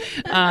plenty.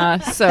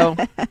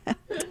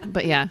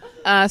 But yeah.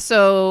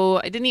 So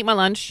I didn't eat my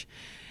lunch,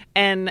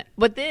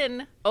 But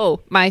then,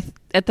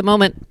 at the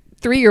moment,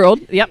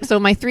 3-year-old. Yep. So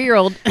my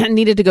 3-year-old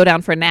needed to go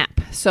down for a nap.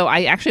 So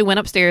I actually went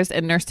upstairs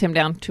and nursed him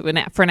down to a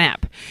nap.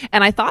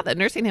 And I thought that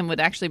nursing him would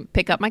actually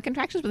pick up my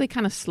contractions, but they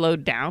kind of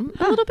slowed down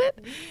a little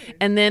bit.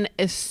 And then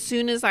as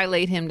soon as I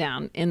laid him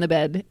down in the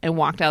bed and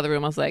walked out of the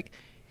room, I was like,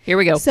 here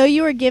we go. So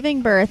you were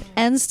giving birth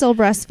and still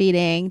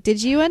breastfeeding.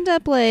 Did you end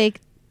up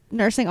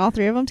nursing all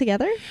 3 of them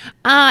together?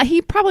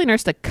 He probably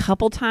nursed a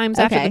couple times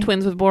after the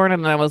twins was born.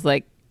 And then I was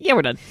like, yeah,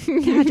 we're done.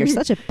 God, you're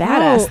such a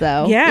badass,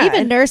 though. Yeah.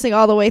 Even nursing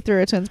all the way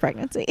through a twins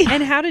pregnancy.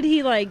 And how did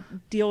he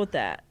deal with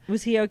that?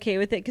 Was he okay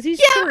with it? Because he's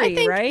 3, I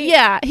think, right?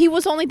 Yeah, he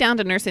was only down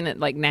to nursing at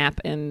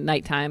nap and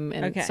nighttime,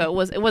 and so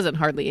it wasn't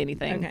hardly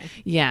anything. Okay.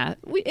 Yeah,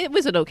 it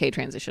was an okay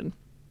transition.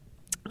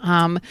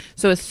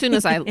 So as soon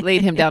as I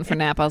laid him down for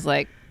nap, I was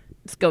like,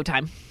 it's go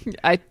time.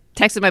 I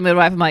texted my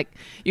midwife. I'm like,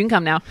 you can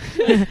come now.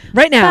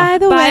 Right now. By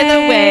the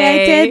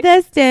way, I did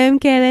the stim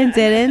kit and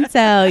didn't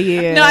tell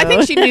you. No, I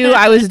think she knew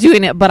I was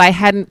doing it, but I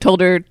hadn't told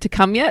her to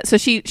come yet. So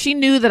she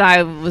knew that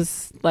I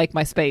was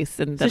my space,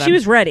 and So that she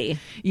was ready.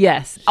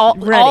 Yes, all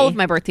Ready. of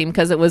my birth team,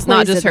 because it was not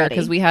Poised just her, ready.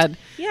 because we had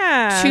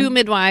Yeah. 2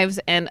 midwives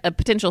and a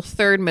potential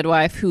 3rd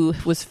midwife who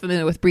was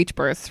familiar with breech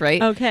births,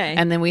 right? Okay.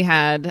 And then we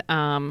had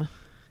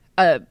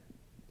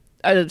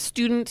a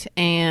student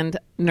and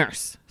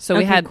nurse. So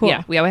we Okay, had cool.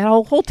 we had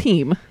a whole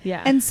team.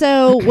 Yeah. And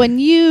so when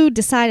you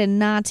decided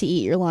not to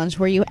eat your lunch,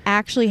 were you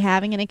actually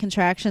having any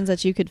contractions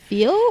that you could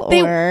feel?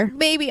 Or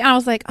Maybe I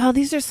was like, oh,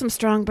 these are some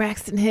strong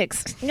Braxton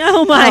Hicks.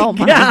 oh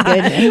my God.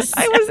 goodness.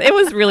 It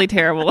was really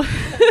terrible.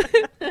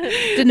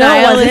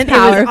 Denial is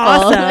powerful.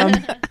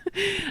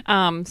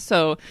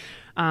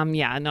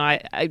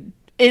 I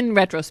in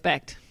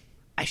retrospect,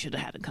 I should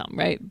have had to come,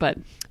 right? But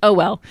oh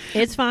well.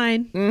 It's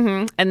fine.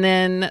 And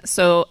then,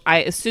 so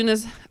as soon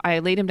as I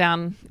laid him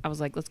down, I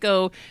was like, let's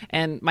go.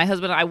 And my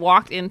husband and I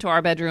walked into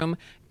our bedroom,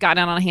 got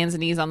down on hands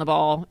and knees on the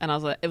ball. And I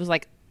was like, it was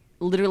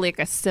literally like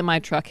a semi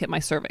truck hit my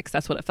cervix.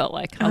 That's what it felt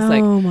like. I was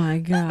like, oh my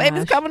God.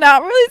 baby's coming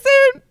out really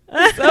soon.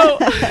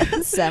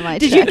 So Semi.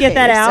 Did you get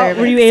that out?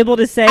 Were you able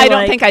to say? I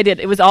don't think I did.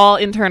 It was all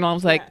internal. I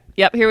was like,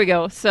 yep, here we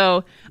go.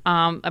 So, they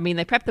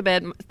prepped the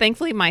bed.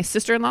 Thankfully, my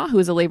sister-in-law, who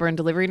is a labor and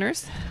delivery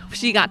nurse,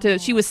 she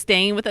was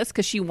staying with us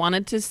because she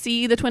wanted to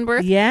see the twin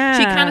birth. Yeah.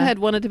 She kind of had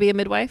wanted to be a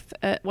midwife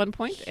at one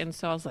point. And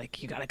so I was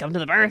like, you got to come to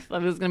the birth.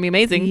 It was going to be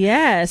amazing.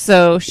 Yes.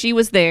 So she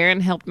was there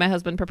and helped my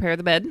husband prepare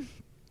the bed.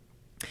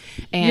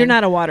 And You're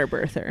not a water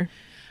birther.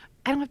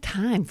 I don't have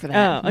time for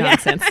that Oh, okay.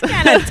 nonsense.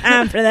 I don't have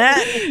time for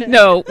that.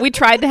 No, we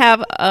tried to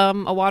have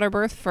a water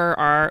birth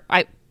for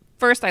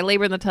First, I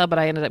labored in the tub, but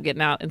I ended up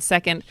getting out. And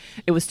second,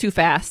 it was too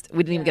fast.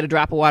 We didn't even get a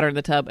drop of water in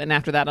the tub. And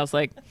after that, I was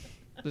like,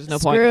 there's no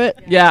point. Screw it.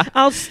 Yeah.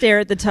 I'll stare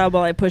at the tub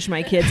while I push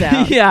my kids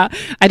out. Yeah.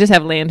 I just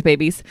have land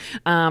babies.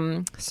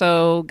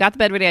 So got the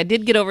bed ready. I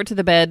did get over to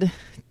the bed.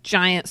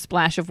 Giant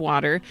splash of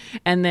water.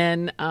 And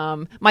then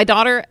my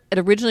daughter had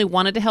originally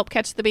wanted to help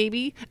catch the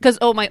baby. Because,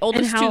 my And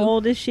oldest how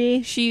old is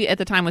she? She at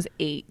the time was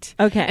 8.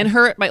 Okay. And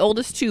my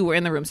oldest 2 were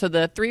in the room. So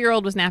the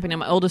 3-year-old was napping and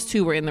my oldest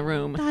 2 were in the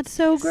room. That's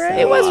so great.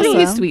 It was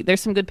really Awesome. sweet.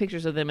 There's some good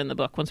pictures of them in the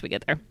book once we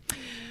get there.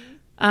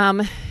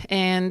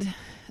 And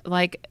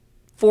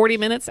 40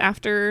 minutes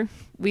after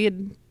we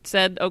had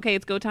said, okay,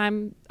 it's go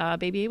time,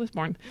 baby A was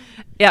born.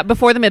 Yeah,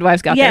 before the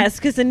midwives got Yes,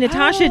 because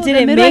Natasha the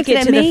didn't midwives make it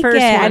to didn't the make first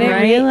it. one, I didn't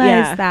right? realize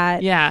Yeah. that.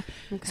 there. Yeah.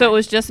 So it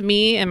was just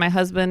me and my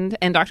husband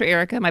and Dr.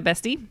 Erica, my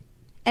bestie.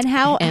 And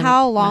how And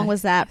long my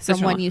was that from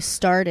sister-in-law. when you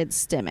started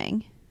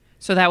stimming?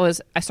 So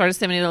I started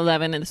stimming at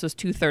 11 and this was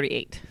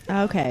 2:38.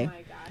 Okay.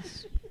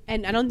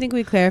 And I don't think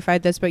we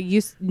clarified this, but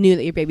you knew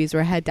that your babies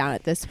were head down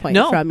at this point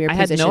No, from your I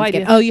had no positions.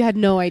 idea. Oh, you had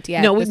no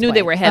idea. No, at we this knew they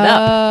point. were head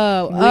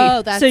up.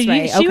 Oh, that's so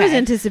right. she was Okay.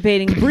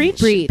 anticipating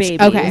breech babies.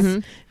 Okay.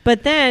 Mhm.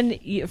 But then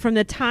from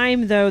the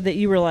time, though, that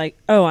you were like,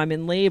 oh, I'm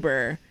in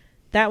labor,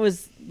 that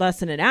was less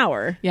than an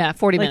hour. Yeah,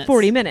 40 like minutes.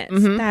 40 minutes.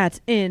 Mhm. That's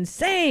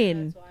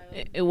insane.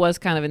 It was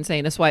kind of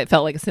insane. That's why it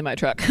felt like a semi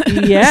truck.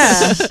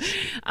 Yeah.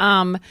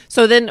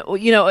 So then,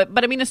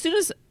 but I mean, as soon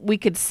as we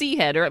could see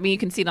head, or I mean, you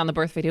can see it on the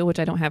birth video, which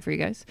I don't have for you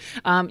guys.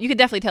 You could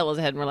definitely tell it was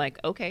a head, and we're like,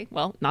 okay,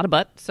 well, not a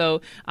butt.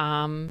 So,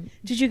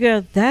 Did you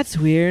go, that's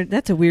weird.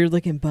 That's a weird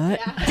looking butt.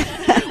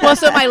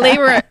 so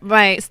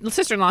my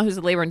sister-in-law, who's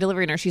a labor and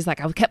delivery nurse, she's like,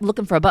 I kept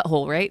looking for a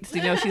butthole, right?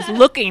 So, she's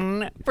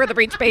looking for the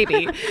breech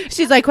baby.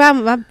 She's like,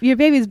 wow, your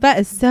baby's butt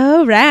is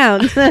so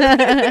round.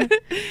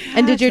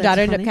 And did your That's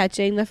daughter end up funny.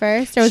 catching the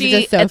first? Or was She it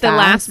just so at the fast?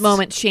 last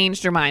moment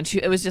changed her mind.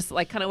 It was just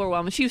kind of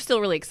overwhelming. She was still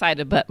really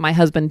excited, but my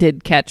husband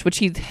did catch, which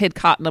he had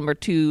caught number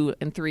 2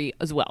 and 3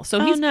 as well. So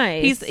Oh,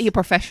 nice. he's a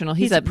professional.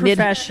 He's, He's a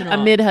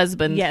professional. mid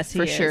husband. Yes, he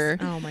for is. sure.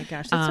 Oh my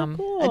gosh, that's so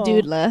cool. A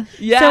doodla.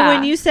 Yeah. So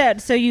when you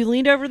said, you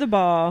leaned over the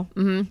ball,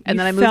 and you then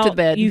I moved to felt-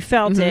 bed. You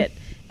felt Mhm. it,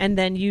 and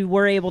then you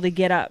were able to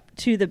get up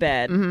to the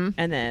bed, and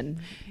then.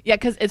 Yeah,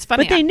 because it's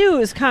funny. But they knew it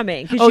was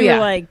coming because Oh, you yeah.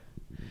 were like,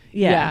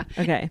 yeah,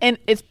 okay. And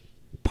it's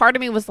part of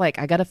me was like,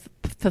 I got to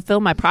fulfill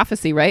my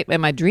prophecy, right?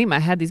 And my dream, I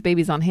had these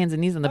babies on hands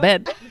and knees on the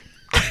bed. Did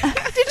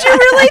you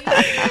really?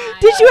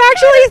 Did you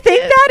actually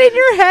think that in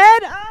your head?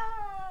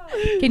 Oh.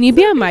 Can you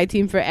be on my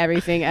team for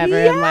everything ever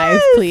in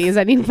life, please?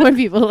 I need more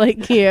people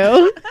like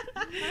you.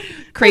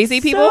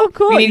 Crazy people. So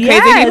cool. We need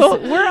Yes, crazy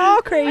people. we're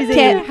all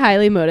crazy.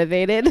 Highly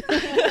motivated.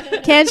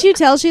 Can't you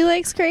tell she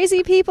likes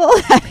crazy people?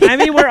 I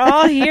mean, we're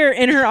all here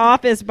in her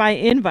office by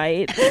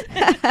invite.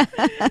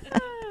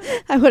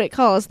 I wouldn't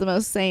call us the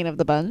most sane of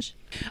the bunch.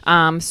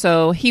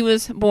 So he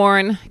was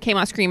born, came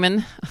out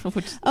screaming.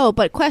 Which, Oh,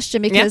 but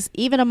question, because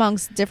even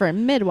amongst different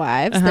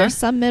midwives, there's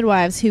some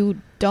midwives who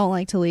don't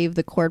like to leave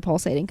the cord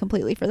pulsating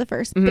completely for the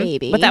first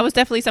baby. but that was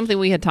definitely something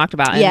we had talked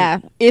about. And Yeah.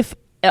 if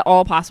at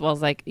all possible, I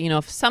was like,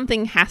 if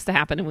something has to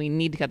happen and we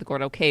need to cut the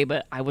cord, okay,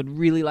 but I would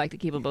really like to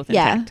keep them both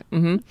Yeah. intact.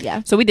 Mm-hmm.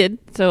 Yeah. So we did.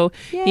 So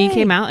he Yay.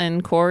 came out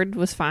and cord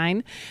was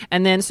fine.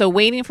 And then so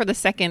waiting for the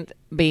second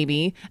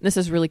baby, and this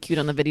is really cute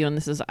on the video, and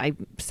this is,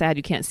 I'm sad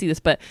you can't see this,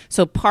 but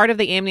so part of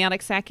the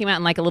amniotic sac came out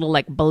in like a little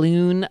like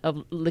balloon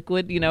of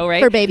liquid,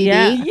 right? for baby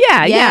Yeah. B.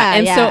 Yeah.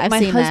 And so I've my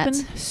seen husband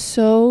that.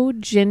 so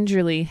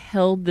gingerly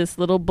held this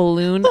little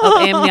balloon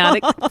of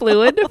amniotic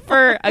fluid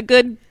for a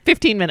good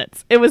 15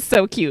 minutes. It was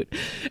so cute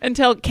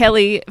until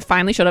Kelly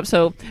finally showed up.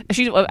 So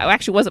she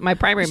actually wasn't my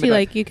primary She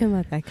midwife. like, you can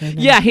let that go now.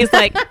 Yeah, he's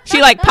like,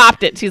 she like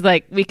popped it. She's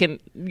like, you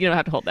don't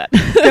have to hold that.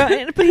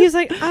 But he's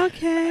like,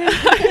 okay.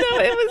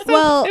 I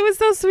know, it was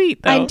so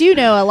sweet. Though. I do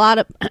know a lot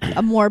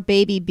of more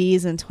baby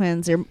bees and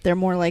twins. They're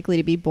more likely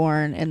to be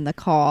born in the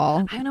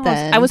call. I know.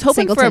 than I was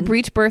hoping for a singleton.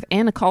 breech birth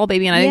and a call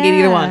baby, and I didn't get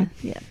either one.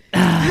 Yeah.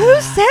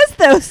 Who says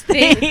those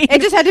things?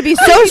 It just had to be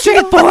so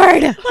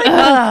straightforward.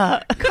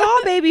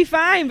 Call baby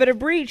fine, but a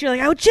breach. You're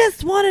like, I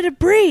just wanted a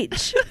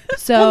breach.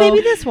 So Well,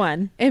 maybe this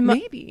one.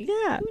 Maybe.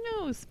 Yeah. Who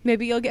knows?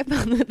 maybe you'll get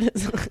found with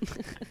this one.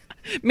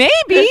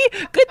 Maybe.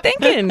 Good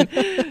thinking.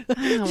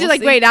 She's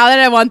like, wait, now that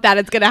I want that,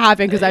 it's gonna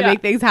happen because I Yeah.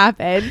 make things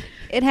happen.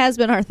 It has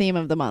been our theme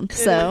of the month.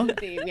 So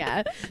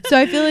Yeah. So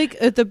I feel like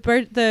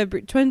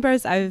the twin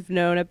births I've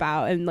known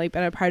about and like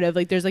been a part of,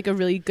 like there's like a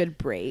really good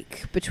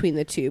break between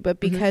the two. But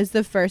because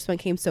the first one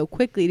came so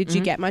quickly, did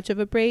you get much of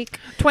a break?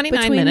 29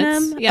 between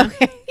minutes. them? Yeah.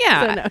 Okay.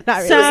 Yeah. So no, not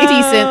really. So-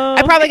 Decent.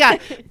 I probably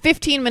got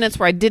 15 minutes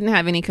where I didn't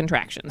have any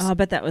contractions. Oh, I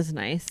bet that was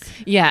nice.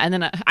 Yeah, and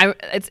then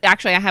it's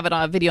actually I have it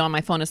on a video on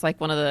my phone. It's like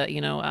one of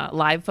the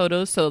live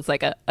photos, so it's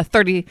like a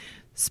 30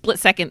 split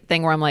second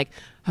thing where I'm like,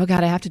 oh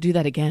god, I have to do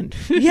that again.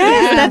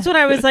 Yes, that's what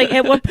I was like.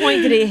 At what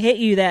point did it hit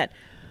you that,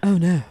 oh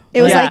no?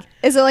 it was Yeah. like,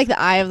 is it like the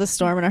eye of the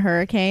storm in a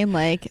hurricane?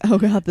 Like, oh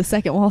god, the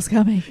second wall's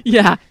coming.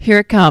 Yeah, here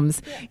it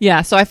comes.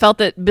 Yeah, so I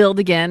felt it build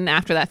again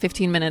after that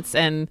 15 minutes,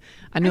 and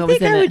I knew I, I was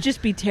think in I it. would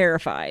just be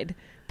terrified.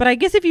 But I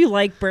guess if you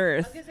like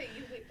birth,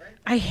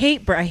 I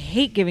hate birth. I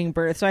hate giving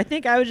birth. So I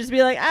think I would just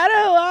be like, I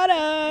don't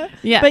wanna.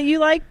 Yeah. But you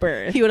like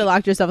birth. You would have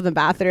locked yourself in the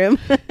bathroom.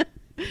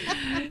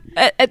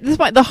 At this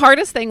point, the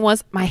hardest thing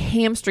was my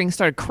hamstrings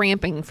started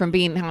cramping from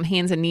being on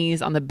hands and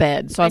knees on the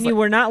bed. So I was And you like,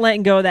 were not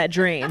letting go of that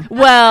dream.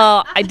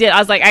 well, I did. I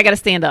was like, I got to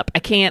stand up. I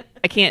can't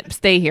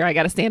stay here. I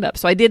got to stand up.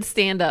 So I did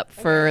stand up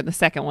for the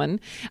second one.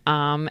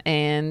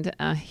 And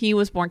he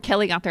was born.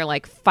 Kelly got there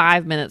like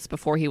 5 minutes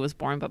before he was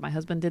born, but my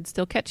husband did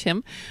still catch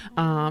him.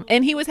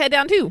 And he was head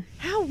down too.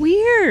 How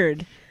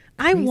weird.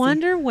 I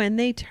wonder when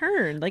they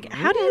turn. Like,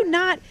 how do you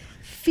not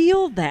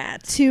feel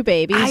that? Two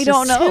babies. I just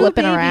don't know.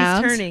 Flipping Babies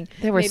around. turning.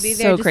 They were Maybe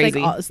so they're just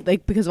crazy.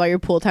 like because while you're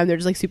pool time, they're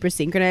just like super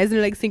synchronized and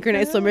they're like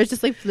synchronized swimmers,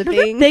 just like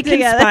flipping. They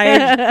together.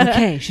 conspired.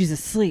 Okay, she's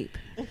asleep.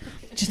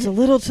 Just a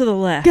little to the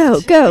left.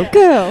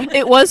 Go.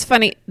 It was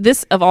funny.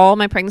 This of all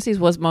my pregnancies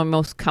was my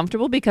most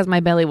comfortable because my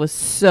belly was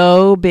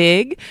so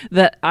big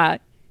that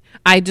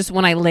I just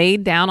when I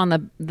laid down on the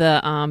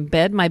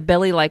bed, my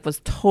belly like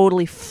was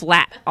totally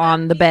flat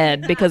on the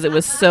bed because it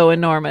was so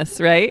enormous,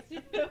 right?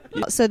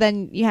 So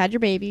then you had your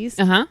babies.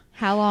 Uh-huh.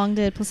 How long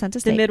did placenta The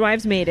stay?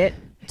 midwives made it.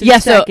 To Yeah,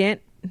 the so-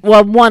 second.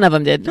 Well, one of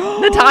them did.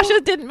 Natasha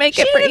didn't make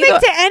She it for didn't either.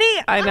 make it to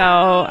any.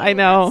 I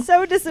know.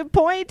 So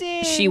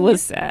disappointing. She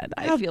was sad.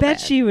 I I'll feel bet bad.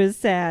 she was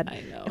sad.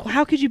 I know.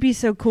 How could you be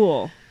so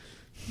cool?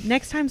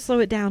 Next time, slow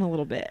it down a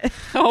little bit.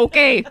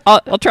 Okay,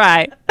 I'll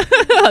try.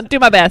 I'll do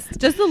my best.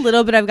 Just a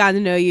little bit I've gotten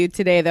to know you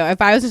today, though.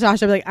 If I was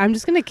Natasha, I'd be like, I'm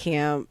just gonna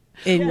camp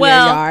in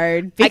Well, your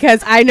yard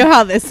because I know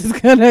how this is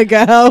gonna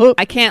go.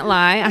 I can't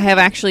lie. I have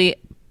actually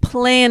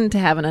planned to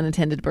have an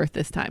unattended birth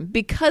this time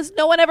because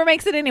no one ever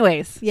makes it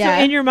anyways. Yeah.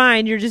 So in your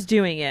mind, you're just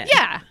doing it.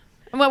 Yeah.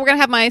 Well, we're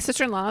gonna have my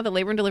sister-in-law, the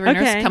labor and delivery Okay.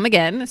 nurse, come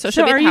again. So So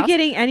she'll be at are the you house.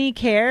 getting any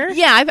care?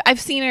 Yeah,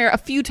 I've seen her a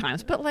few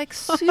times, but like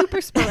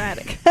super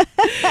sporadic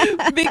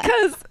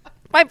because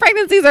my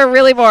pregnancies are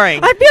really boring.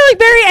 I'm feeling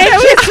very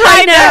anxious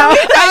right now.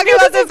 Talking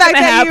about the fact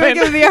that you were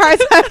giving me a hard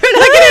time for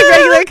not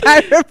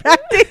getting regular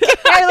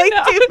chiropractic care like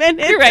 2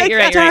 minutes. You're right. You're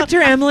right.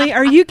 Dr. Emily,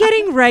 are you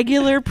getting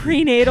regular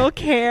prenatal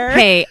care?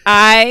 Hey,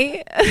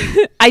 I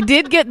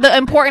did get the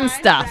important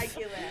stuff.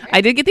 I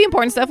did get the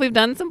important stuff. We've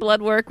done some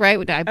blood work, right?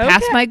 I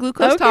passed Okay. my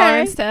glucose Okay.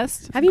 tolerance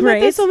test. Have you met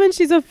Grace? this woman?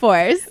 She's a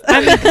force. I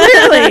mean,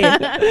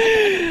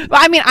 clearly. Well,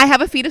 I mean, I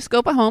have a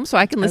fetoscope at home, so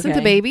I can listen to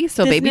Okay. baby.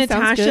 So Does baby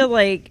Natasha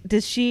sounds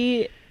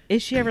good.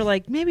 is she ever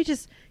like, maybe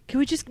just, can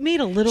we just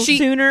meet a little She-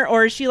 sooner?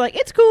 Or is she like,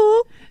 it's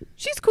cool.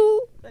 She's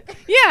cool.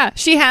 Yeah,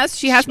 she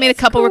has made a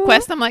couple cool.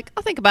 requests. I'm like,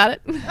 I'll think about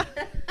it.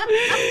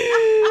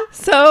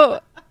 So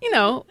you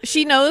know,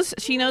 she knows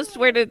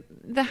where to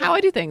how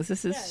I do things.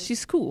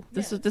 She's cool.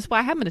 This is why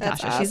I have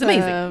Natasha. That's She's awesome.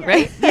 amazing,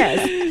 right?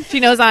 Yes. She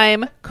knows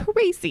I'm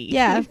crazy.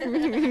 Yeah.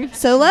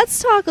 So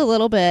let's talk a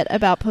little bit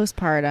about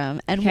postpartum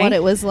and Okay. what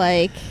it was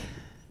like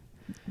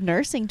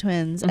nursing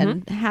twins Mm-hmm.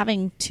 and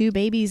having 2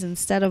 babies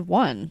instead of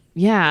 1.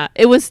 Yeah,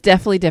 it was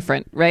definitely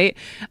different, right?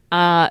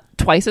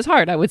 Twice as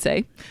hard, I would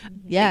say.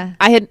 Yeah.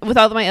 I had, with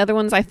all of my other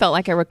ones, I felt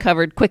like I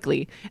recovered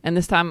quickly. And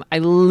this time I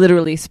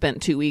literally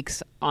spent 2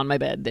 weeks on my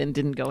bed and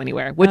didn't go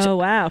anywhere, which, oh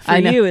wow, for I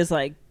know. you is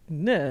like,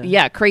 no.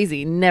 yeah,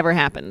 crazy. Never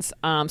happens.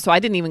 So I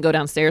didn't even go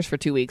downstairs for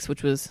 2 weeks,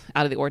 which was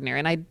out of the ordinary.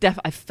 And I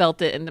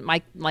felt it. And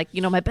my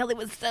belly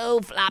was so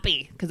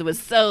floppy because it was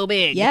so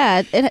big.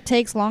 Yeah, it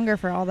takes longer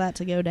for all that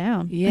to go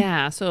down.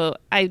 Yeah, so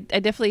I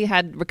definitely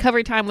had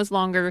recovery time was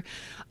longer,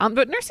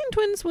 but nursing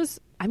twins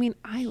was. I mean,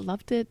 I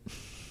loved it.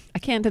 I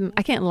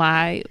can't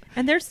lie.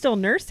 And they're still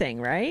nursing,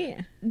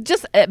 right?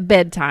 Just at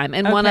bedtime,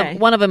 and Okay.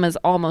 one of them is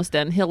almost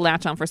done. He'll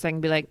latch on for a second,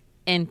 and be like,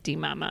 "Empty,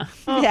 mama."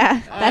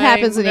 Yeah, that I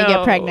happens when you get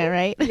know. pregnant,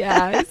 right?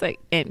 Yeah, it's like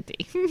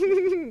empty.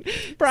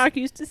 Brock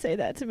used to say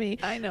that to me.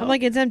 I know. I'm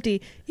like, it's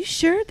empty. You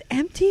sure it's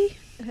empty?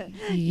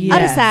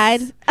 Other side,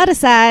 other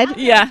side.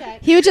 Yeah.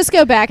 He would just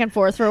go back and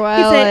forth for a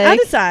He'd while. say, like-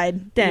 other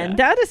side, then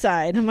the other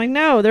side. I'm like,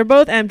 no, they're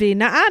both empty.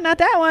 Nuh-uh, not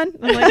that one.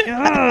 I'm like,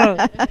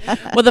 oh.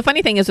 Well, the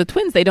funny thing is with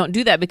twins, they don't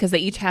do that because they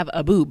each have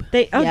a boob.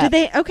 They, oh, Yeah. do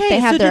they? Okay, They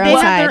have so their do they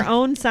own have side. their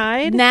own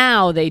side?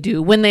 Now they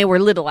do. When they were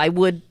little, I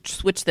would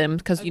switch them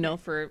because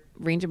for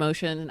range of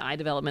motion and eye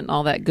development and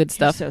all that good You're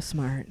stuff. so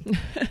smart.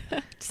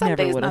 Some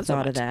Never days would not have so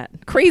thought of much.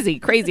 that. Crazy.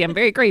 I'm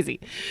very crazy.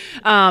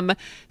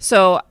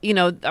 So,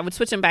 I would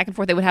switch them back and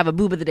forth. They would have a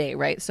boob of the day,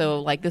 right? So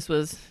like this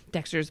was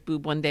Dexter's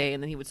boob one day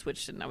and then he would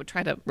switch and I would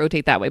try to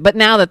rotate that way. But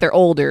now that they're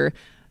older,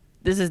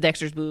 this is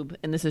Dexter's boob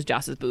and this is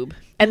Joss's boob.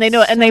 And they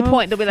know it and they so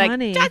point. They'll be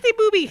funny. like, Jossie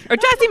booby or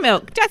Jossie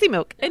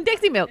milk and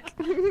Dexy milk.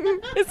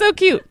 It's so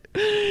cute.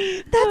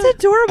 That's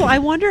adorable. I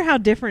wonder how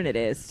different it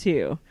is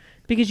too,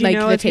 because you Like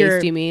know the if you're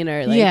taste, you mean,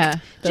 or like Yeah.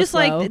 the just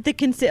flow? like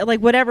the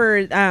like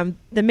whatever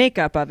the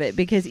makeup of it,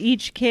 because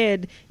each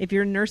kid, if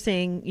you're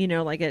nursing,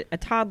 like a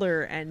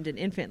toddler and an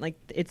infant, like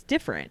it's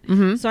different.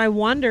 Mhm. So I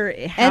wonder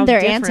how and their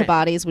different-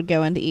 antibodies would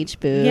go into each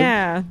boob.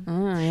 Yeah.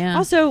 Oh, yeah.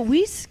 Also,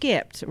 we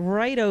skipped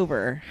right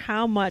over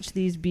how much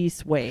these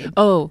beasts weighed.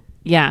 Oh,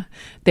 yeah.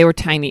 They were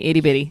tiny,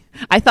 itty bitty.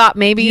 I thought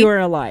maybe You are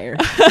a liar.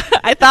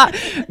 I thought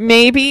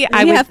maybe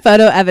I we would have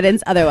photo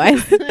evidence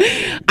otherwise.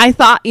 I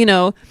thought,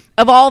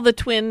 of all the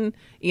twin,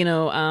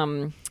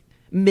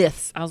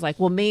 myths, I was like,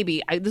 well,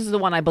 maybe this is the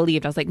one I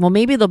believed. I was like, well,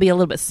 maybe they'll be a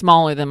little bit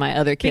smaller than my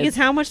other Because kids.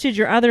 how much did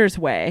your others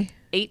weigh?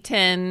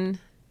 8'10",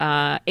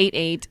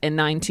 8'8", and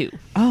 9'2".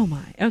 Oh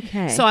my.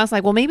 Okay. So I was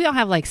like, well, maybe I'll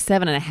have like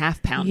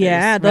 7.5 pounds.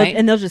 yeah, right?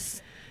 and they'll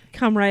just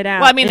come right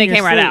out. Well, I mean, in they your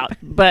came right sleep. out,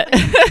 but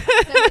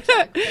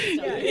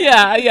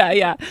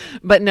yeah.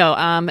 But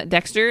no,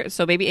 Dexter.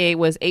 So baby A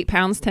was 8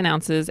 pounds 10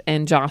 ounces,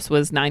 and Joss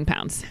was 9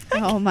 pounds.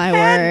 Oh my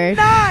word.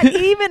 Cannot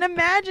even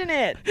imagine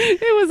it.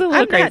 It was a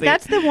little crazy.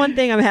 That's the one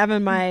thing I'm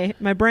having. My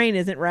brain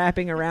isn't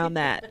wrapping around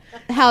that.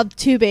 How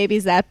 2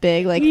 babies that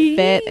big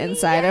fit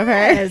inside of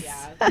her.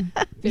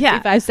 yeah.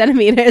 55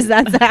 centimeters.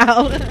 That's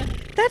how.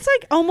 That's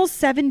like almost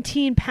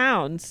 17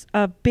 pounds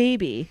of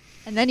baby.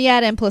 And then you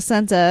add in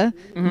placenta,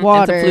 Mhm.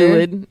 water. It's a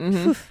fluid.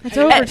 Mhm. That's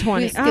over And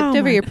 20. We skipped Oh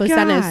over my your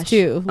placentas gosh.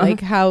 too.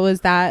 Like, how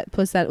was that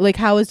placenta? Like,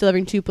 how was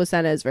delivering 2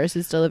 placentas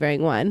versus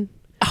delivering 1?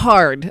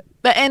 Hard,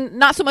 but and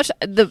not so much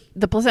the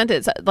placenta.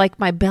 It's like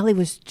my belly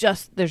was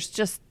just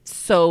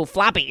so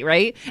floppy,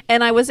 right?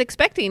 And I was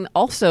expecting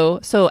also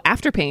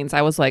after pains.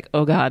 I was like,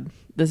 oh god,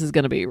 this is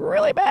gonna be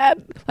really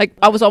bad. Like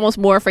I was almost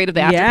more afraid of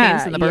the after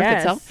pains than the birth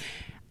yes. itself.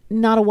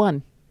 Not a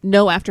one,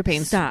 no after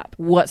pains. Stop.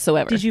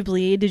 whatsoever. Did you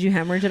bleed? Did you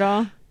hemorrhage at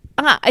all?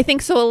 I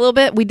think so a little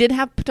bit. We did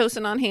have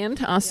Pitocin on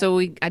hand, so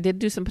I did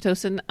do some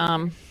Pitocin.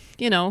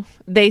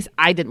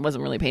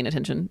 Wasn't really paying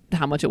attention to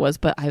how much it was,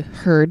 but I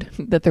heard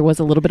that there was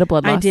a little bit of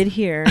blood loss. I did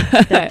hear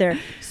that there.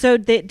 So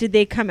did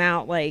they come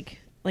out like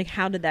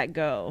how did that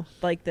go?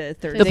 Like the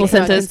third. The Did they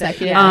come out placentas.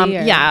 consecutively,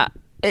 or- Yeah.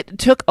 It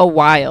took a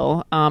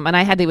while, and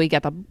I had to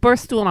get the birth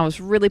stool, and I was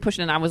really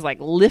pushing, and I was like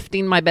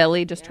lifting my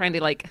belly, just trying to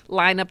like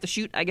line up the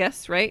chute, I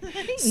guess, right?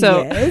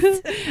 So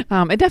Yes. it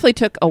definitely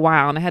took a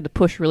while, and I had to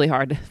push really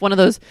hard. One of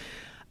those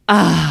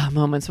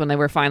moments when they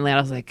were finally out,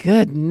 I was like,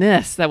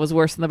 goodness, that was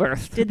worse than the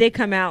birth. Did they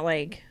come out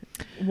like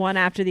one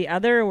after the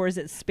other, or was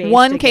it spaced?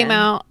 One came again?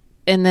 out,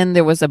 and then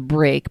there was a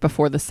break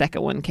before the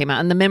second one came out,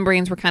 and the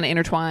membranes were kind of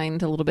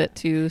intertwined a little bit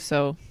too.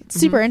 So It's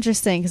super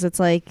interesting because it's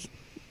like,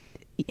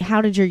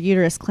 how did your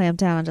uterus clamp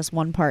down on just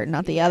one part and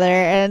not the other?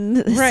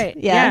 And Right.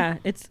 yeah.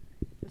 It's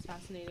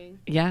fascinating.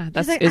 yeah,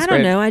 that's like, it's I don't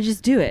weird. know. I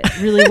just do it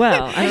really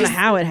well. I don't know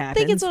how it I happens.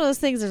 think it's one of those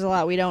things. There's a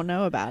lot we don't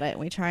know about it, and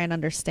we try and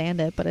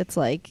understand it. But it's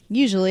like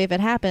usually, if it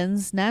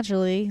happens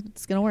naturally,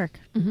 it's gonna work.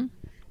 Mhm.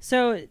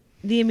 So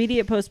the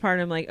immediate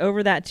postpartum, like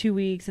over that 2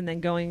 weeks and then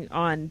going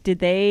on,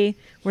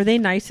 were they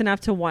nice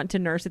enough to want to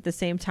nurse at the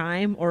same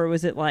time, or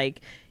was it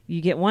like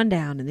you get one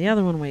down and the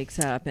other one wakes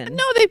up and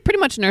No, they pretty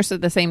much nurse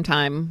at the same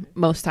time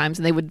most times,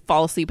 and they would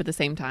fall asleep at the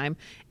same time.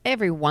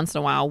 Every once in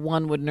a while,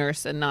 one would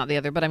nurse and not the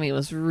other, but I mean, it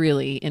was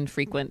really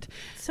infrequent.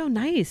 so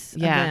nice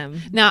Yeah. of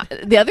them. Now,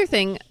 the other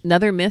thing,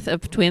 another myth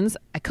of twins,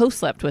 I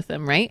co-slept with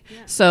them, right?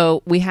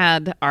 So we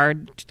had our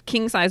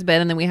king-size bed,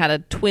 and then we had a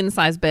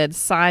twin-size bed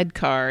side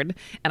card,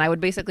 and I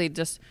would basically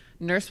just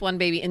nurse one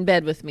baby in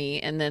bed with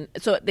me, and then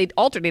so they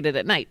alternated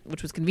at night,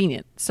 which was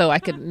convenient. So I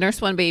could nurse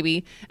one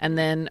baby and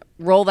then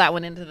roll that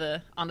one onto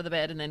the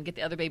bed, and then get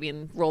the other baby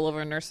and roll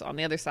over and nurse on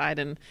the other side.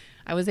 And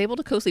I was able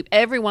to co-sleep.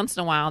 Every once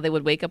in a while, they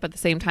would wake up at the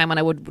same time, and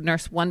I would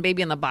nurse one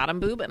baby on the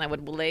bottom boob, and I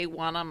would lay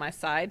one on my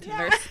side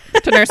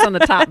to nurse on the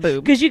top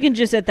boob. Because you can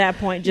just at that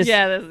point just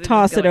that's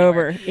toss just it going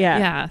over. nowhere. Yeah.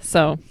 Yeah.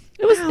 So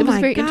it was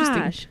my very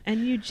gosh.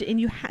 interesting. And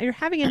you're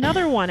having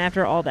another one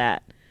after all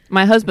that.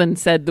 My husband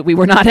said that we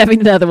were not having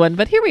another one,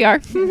 but here we are.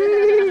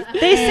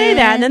 They say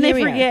that and then they Here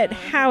we are. forget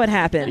how it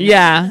happened.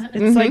 Yeah.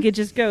 It's like it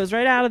just goes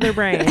right out of their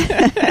brain.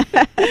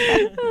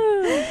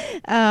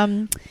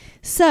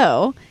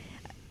 So,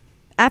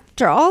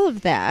 after all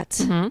of that,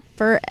 Mhm.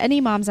 for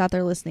any moms out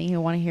there listening who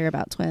want to hear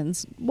about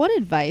twins, what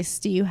advice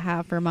do you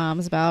have for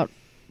moms about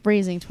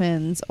raising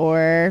twins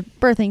or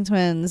birthing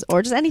twins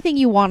or just anything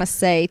you want to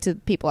say to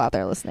people out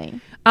there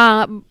listening?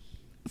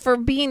 For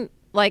being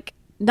like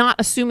not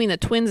assuming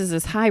that twins is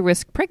this high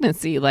risk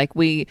pregnancy. Like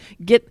we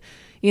get,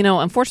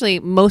 unfortunately,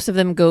 most of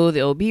them go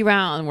the OB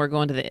route, and we're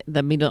going to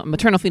the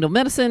maternal fetal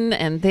medicine,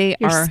 and they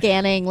You're are.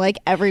 scanning like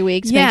every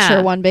week to make Yeah.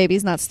 sure one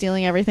baby's not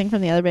stealing everything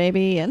from the other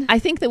baby. And I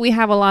think that we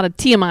have a lot of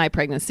TMI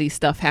pregnancy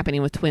stuff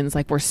happening with twins.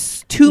 Like we're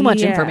too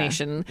much Yeah,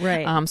 information.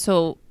 right.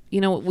 So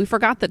we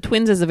forgot that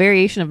twins is a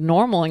variation of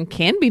normal and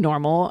can be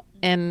normal,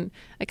 and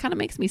it kind of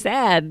makes me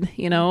sad.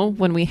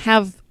 When we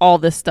have all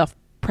this stuff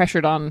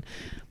pressured on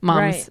moms.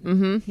 Right.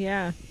 Mm-hmm.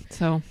 Yeah.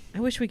 So I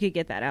wish we could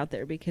get that out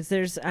there because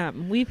there's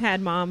we've had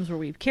moms where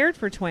we've cared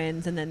for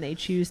twins and then they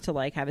choose to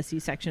like have a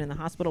C-section in the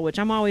hospital, which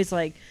I'm always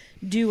like,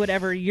 do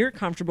whatever you're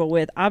comfortable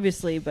with,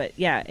 obviously, but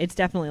yeah, it's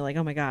definitely like,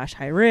 oh my gosh,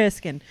 high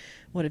risk, and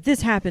what if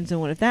this happens and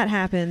what if that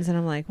happens, and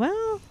I'm like,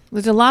 well,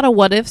 there's a lot of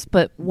what ifs,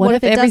 but what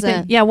if it everything?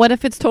 doesn't? Yeah, what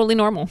if it's totally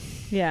normal?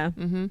 yeah.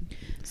 Mm-hmm.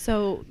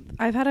 So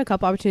I've had a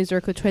couple opportunities to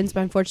work with twins,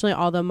 but unfortunately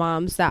all the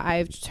moms that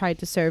I've tried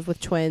to serve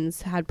with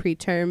twins had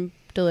preterm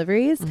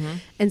deliveries. Mm-hmm.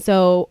 And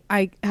so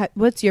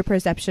what's your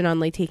perception on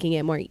like taking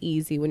it more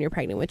easy when you're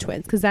pregnant with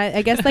twins? Because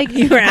I guess like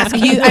You were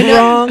asking you, the I know,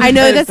 wrong I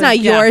know that's person. not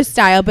Yeah. your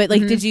style, but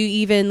like Mhm. did you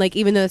even like,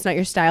 even though it's not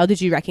your style, did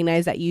you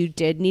recognize that you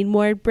did need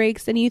more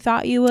breaks than you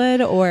thought you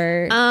would?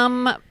 Or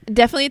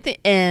Definitely at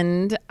the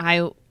end,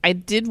 I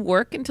did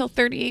work until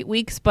 38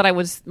 weeks, but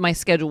my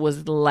schedule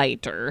was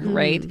lighter,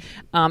 right?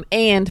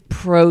 And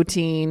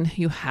protein,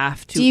 you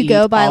have to. do you eat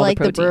go by all like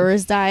the protein.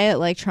 brewer's diet,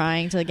 like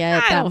trying to get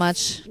I that don't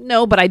much?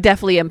 No, but I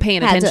definitely am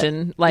paying Had to-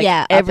 attention. Like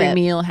yeah, up every it.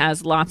 meal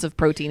has lots of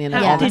protein in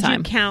it Yeah. all the Did time.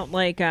 you count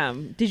like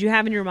did you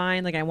have in your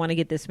mind like I want to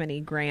get this many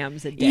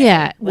grams a day?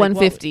 Yeah, Like,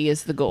 150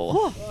 is the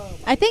goal.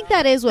 I think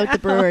that is what the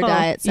brewer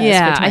diet says.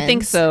 Yeah, for I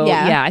think twins. so.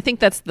 Yeah. I think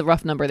that's the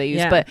rough number they use.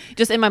 Yeah. But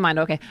just in my mind,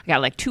 okay, I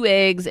got like 2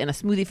 eggs and a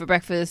smoothie for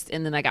breakfast,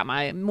 and then I got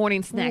my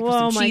morning snack with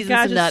Oh some my cheese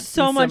gosh, and some nuts.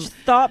 so and much some-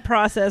 thought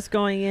process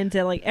going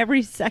into like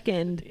every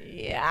second.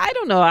 Yeah, I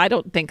don't know. I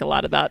don't think a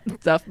lot about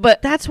stuff,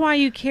 but That's why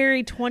you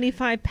carry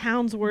 25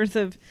 pounds worth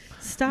of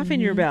stuff in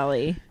your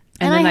belly.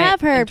 And then I have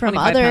heard and from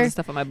 25 pounds other of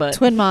stuff on my butt.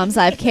 twin moms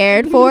I've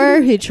cared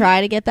for who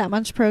try to get that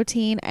much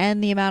protein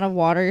and the amount of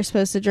water you're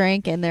supposed to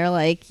drink, and they're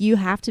like, you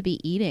have to be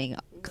eating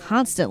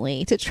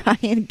constantly to try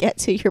and get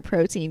to your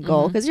protein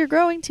goal because you're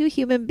growing 2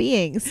 human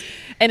beings.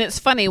 And it's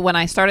funny, when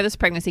I started this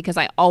pregnancy, because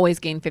I always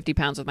gained 50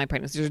 pounds with my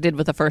pregnancies, or did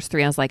with the first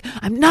 3, I was like,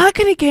 I'm not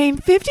going to gain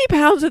 50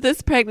 pounds with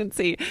this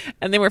pregnancy.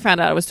 And then we found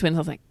out I was twins. I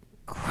was like,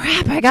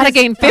 crap, I got to Just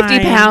gain 50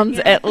 fine. pounds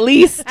at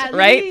least, At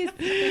right?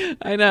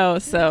 I know.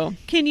 So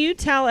Can you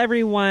tell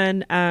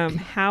everyone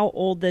how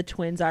old the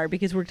twins are?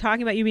 Because we're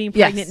talking about you being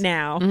Yes. pregnant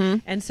now.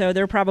 Mhm. And so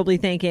they're probably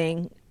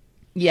thinking,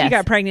 yes. she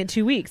got pregnant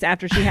 2 weeks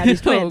after she had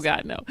these twins. Oh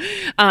God,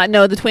 no.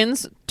 No, the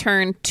twins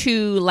turned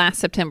 2 last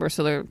September,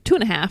 so they're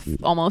 2.5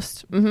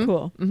 almost. Mm-hmm.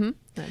 Cool. Mm-hmm.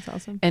 That's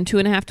awesome. And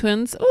 2.5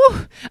 twins.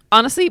 Ooh,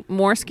 honestly,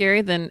 more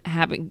scary than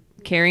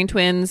carrying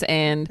twins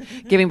and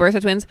giving birth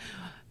to twins.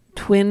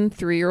 Twin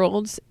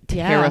 3-year-olds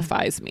Yeah.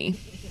 terrifies me.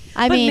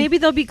 I but mean, maybe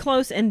they'll be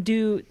close and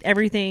do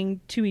everything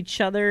to each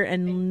other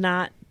and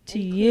not to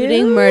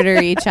including you. murder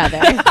each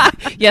other.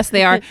 Yes,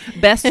 they are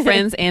best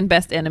friends and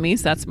best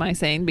enemies. That's my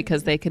saying,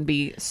 because they can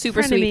be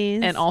super sweet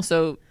Frenemies. and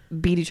also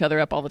beat each other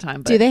up all the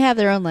time. But do they have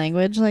their own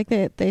language like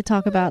they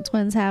talk about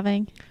twins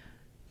having?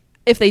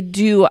 if they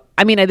do,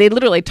 I mean, they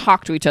literally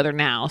talk to each other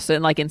now, so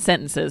like in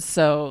sentences.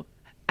 So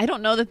I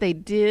don't know that they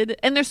did,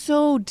 and they're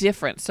so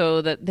different.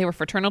 So that they were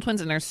fraternal twins,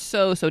 and they're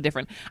so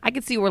different. I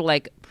could see where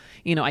like,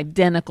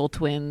 identical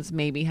twins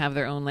maybe have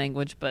their own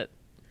language, but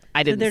I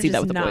So didn't they're see that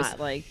just with the not boys.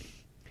 like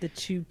the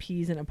 2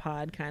 peas in a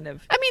pod kind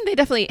of I mean, they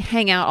definitely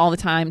hang out all the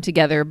time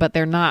together, but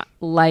they're not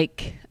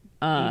like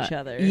each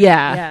other.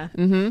 Yeah. Yeah.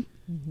 Mm-hmm.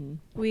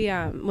 Mm-hmm. We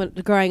when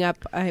growing up,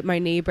 my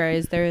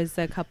neighbors, there was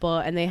a couple,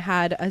 and they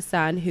had a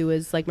son who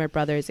was like my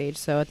brother's age.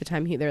 So at the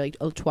time, they're like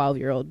a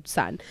 12-year-old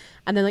son,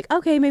 and they're like,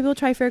 okay, maybe we'll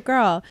try for a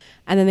girl.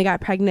 And then they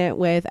got pregnant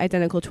with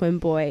identical twin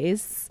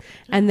boys,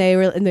 and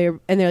they're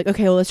like,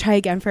 okay, well, let's try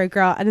again for a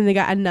girl. And then they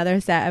got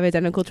another set of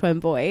identical twin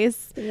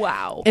boys.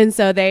 Wow. And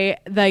so they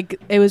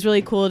it was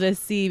really cool to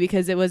see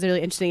because it was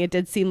really interesting. It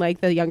did seem like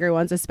the younger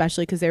ones,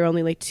 especially because they were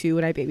only like 2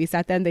 when I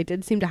babysat them, they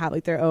did seem to have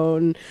like their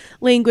own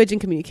language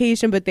and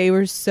communication, but they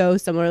were so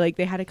similar. Like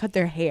they had to cut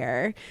their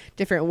hair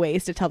different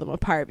ways to tell them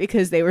apart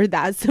because they were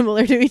that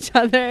similar to each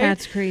other.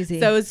 That's crazy.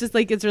 So it's just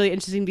like, it's really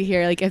interesting to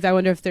hear. Like, if I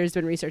wonder if there's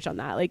been research on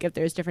that, like if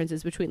there's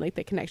differences between like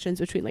the connections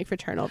between like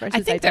fraternal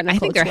versus identical I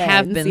think there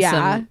have twins. been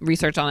some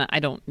research on it. I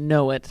don't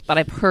know it, but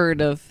I've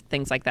heard of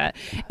things like that.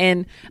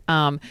 And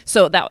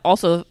so that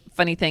also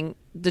funny thing,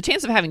 the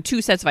chance of having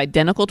 2 sets of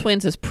identical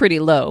twins is pretty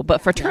low,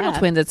 but fraternal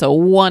twins, it's a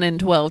 1 in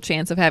 12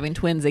 chance of having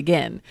twins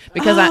again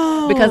because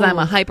I'm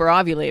a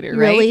hyperovulator,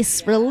 right?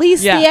 Release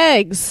the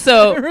eggs.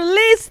 So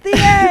Release the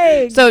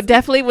eggs. so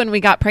definitely when we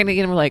got pregnant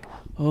again, we're like,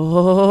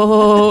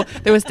 oh,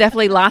 there was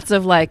definitely lots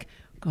of like,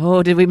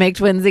 oh, did we make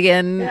twins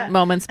again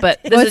moments?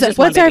 But this is just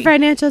what's one our baby.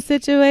 financial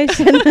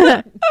situation?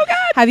 Oh God!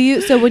 Have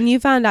you? So when you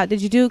found out,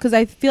 did you do? Because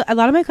I feel a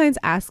lot of my clients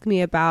ask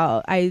me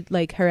about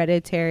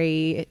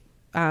hereditary.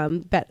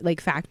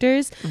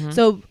 Factors.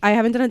 So I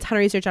haven't done a ton of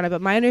research on it, but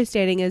my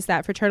understanding is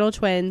that fraternal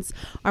twins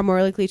are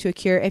more likely to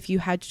occur if you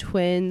had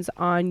twins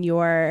on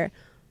your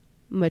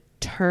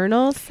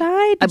maternal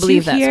side. I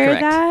believe that's Did you hear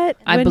correct. that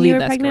I when believe you were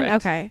that's pregnant?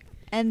 correct. Okay.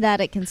 And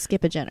that it can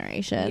skip a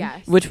generation.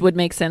 Yes. Which would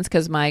make sense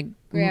because my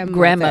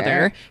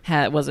grandmother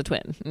was a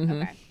twin.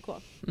 Okay.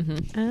 Cool.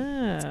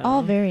 Oh.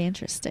 All very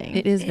interesting.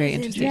 It is very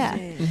interesting.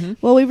 Yeah.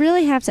 Well, we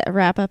really have to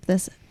wrap up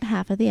this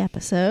half of the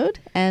episode,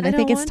 and I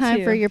think don't it's want time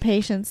to. for your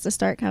patients to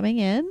start coming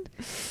in.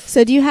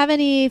 So, do you have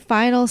any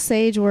final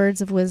sage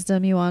words of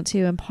wisdom you want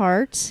to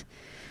impart?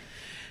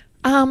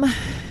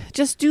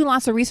 Just do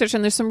lots of research,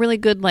 and there's some really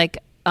good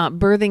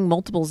birthing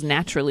multiples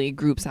naturally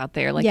groups out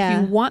there. Like Yeah.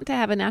 if you want to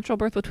have a natural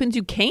birth with twins,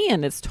 you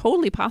can. It's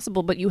totally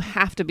possible, but you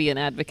have to be an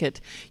advocate.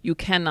 You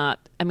cannot.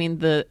 I mean,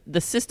 the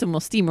system will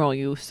steamroll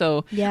you.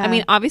 So Yeah. I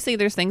mean, obviously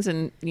there's things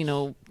in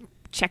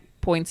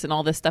checkpoints and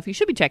all this stuff you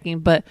should be checking,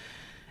 but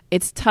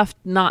it's tough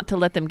not to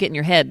let them get in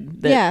your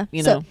head. That,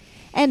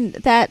 And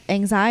that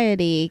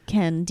anxiety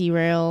can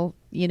derail,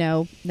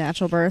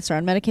 natural births or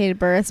unmedicated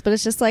births. But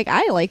it's just like,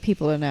 I like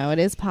people to know it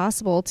is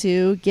possible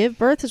to give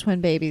birth to twin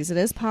babies. It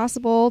is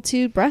possible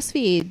to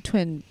breastfeed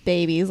twin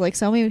babies. Like,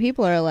 so many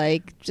people are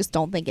like, just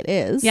don't think it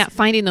is. Yeah,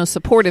 finding those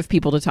supportive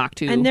people to talk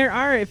to. And there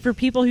are, for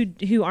people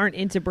who aren't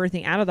into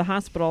birthing out of the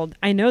hospital,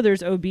 I know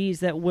there's OBs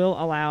that will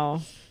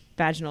allow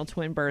vaginal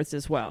twin births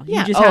as well.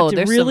 Yeah. You just have to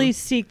there's really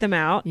seek them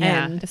out.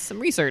 Yeah, And just some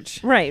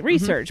research. right,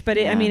 research. But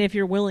Yeah. I mean, if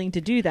you're willing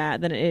to do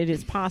that, then it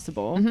is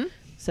possible.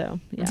 So,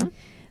 yeah.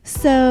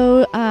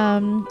 So,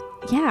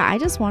 I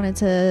just wanted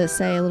to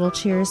say a little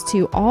cheers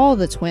to all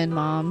the twin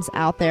moms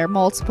out there,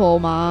 multiple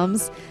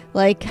moms.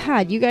 Like,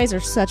 God, you guys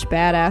are such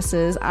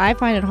badasses. I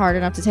find it hard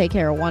enough to take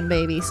care of one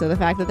baby. So the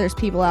fact that there's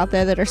people out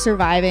there that are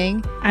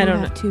surviving. I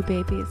don't know. 2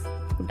 babies.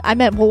 I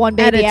meant one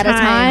baby at a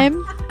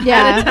time.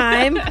 Yeah. At a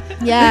time.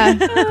 Yeah.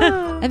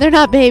 And they're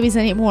not babies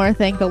anymore,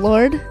 thank the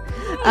Lord.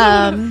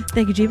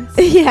 Thank you, Jeebus.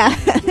 Yeah.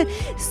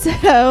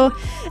 So,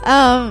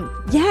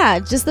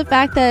 just the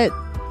fact that,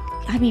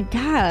 I mean,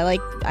 God,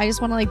 I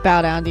just want to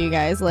bow down to you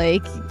guys.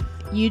 Like,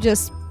 you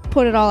just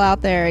put it all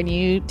out there and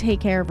you take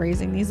care of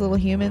raising these little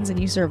humans and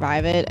you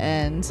survive it,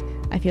 and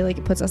I feel like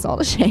it puts us all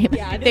to shame.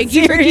 Yeah, thank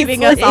you for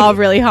keeping us all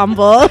really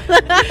humble.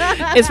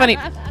 It's funny.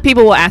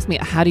 People will ask me,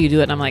 how do you do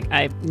it? And I'm like,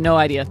 I have no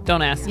idea.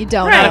 Don't ask. You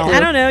don't Right. know. I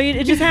don't know.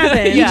 It just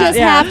happened. You just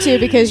have to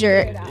because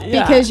you're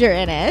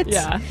in it.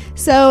 Yeah.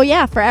 So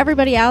for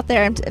everybody out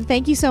there,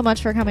 thank you so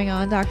much for coming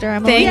on, Dr.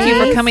 Emily. Thank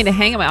you for coming to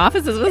hang at my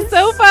office. This was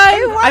so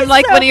fun. I'm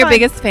like so one of your fun.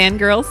 biggest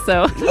fangirls.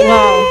 So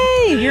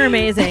Well, you're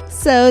amazing.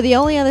 So the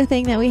only other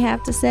thing that we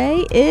have to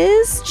say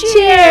is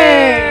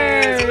cheers.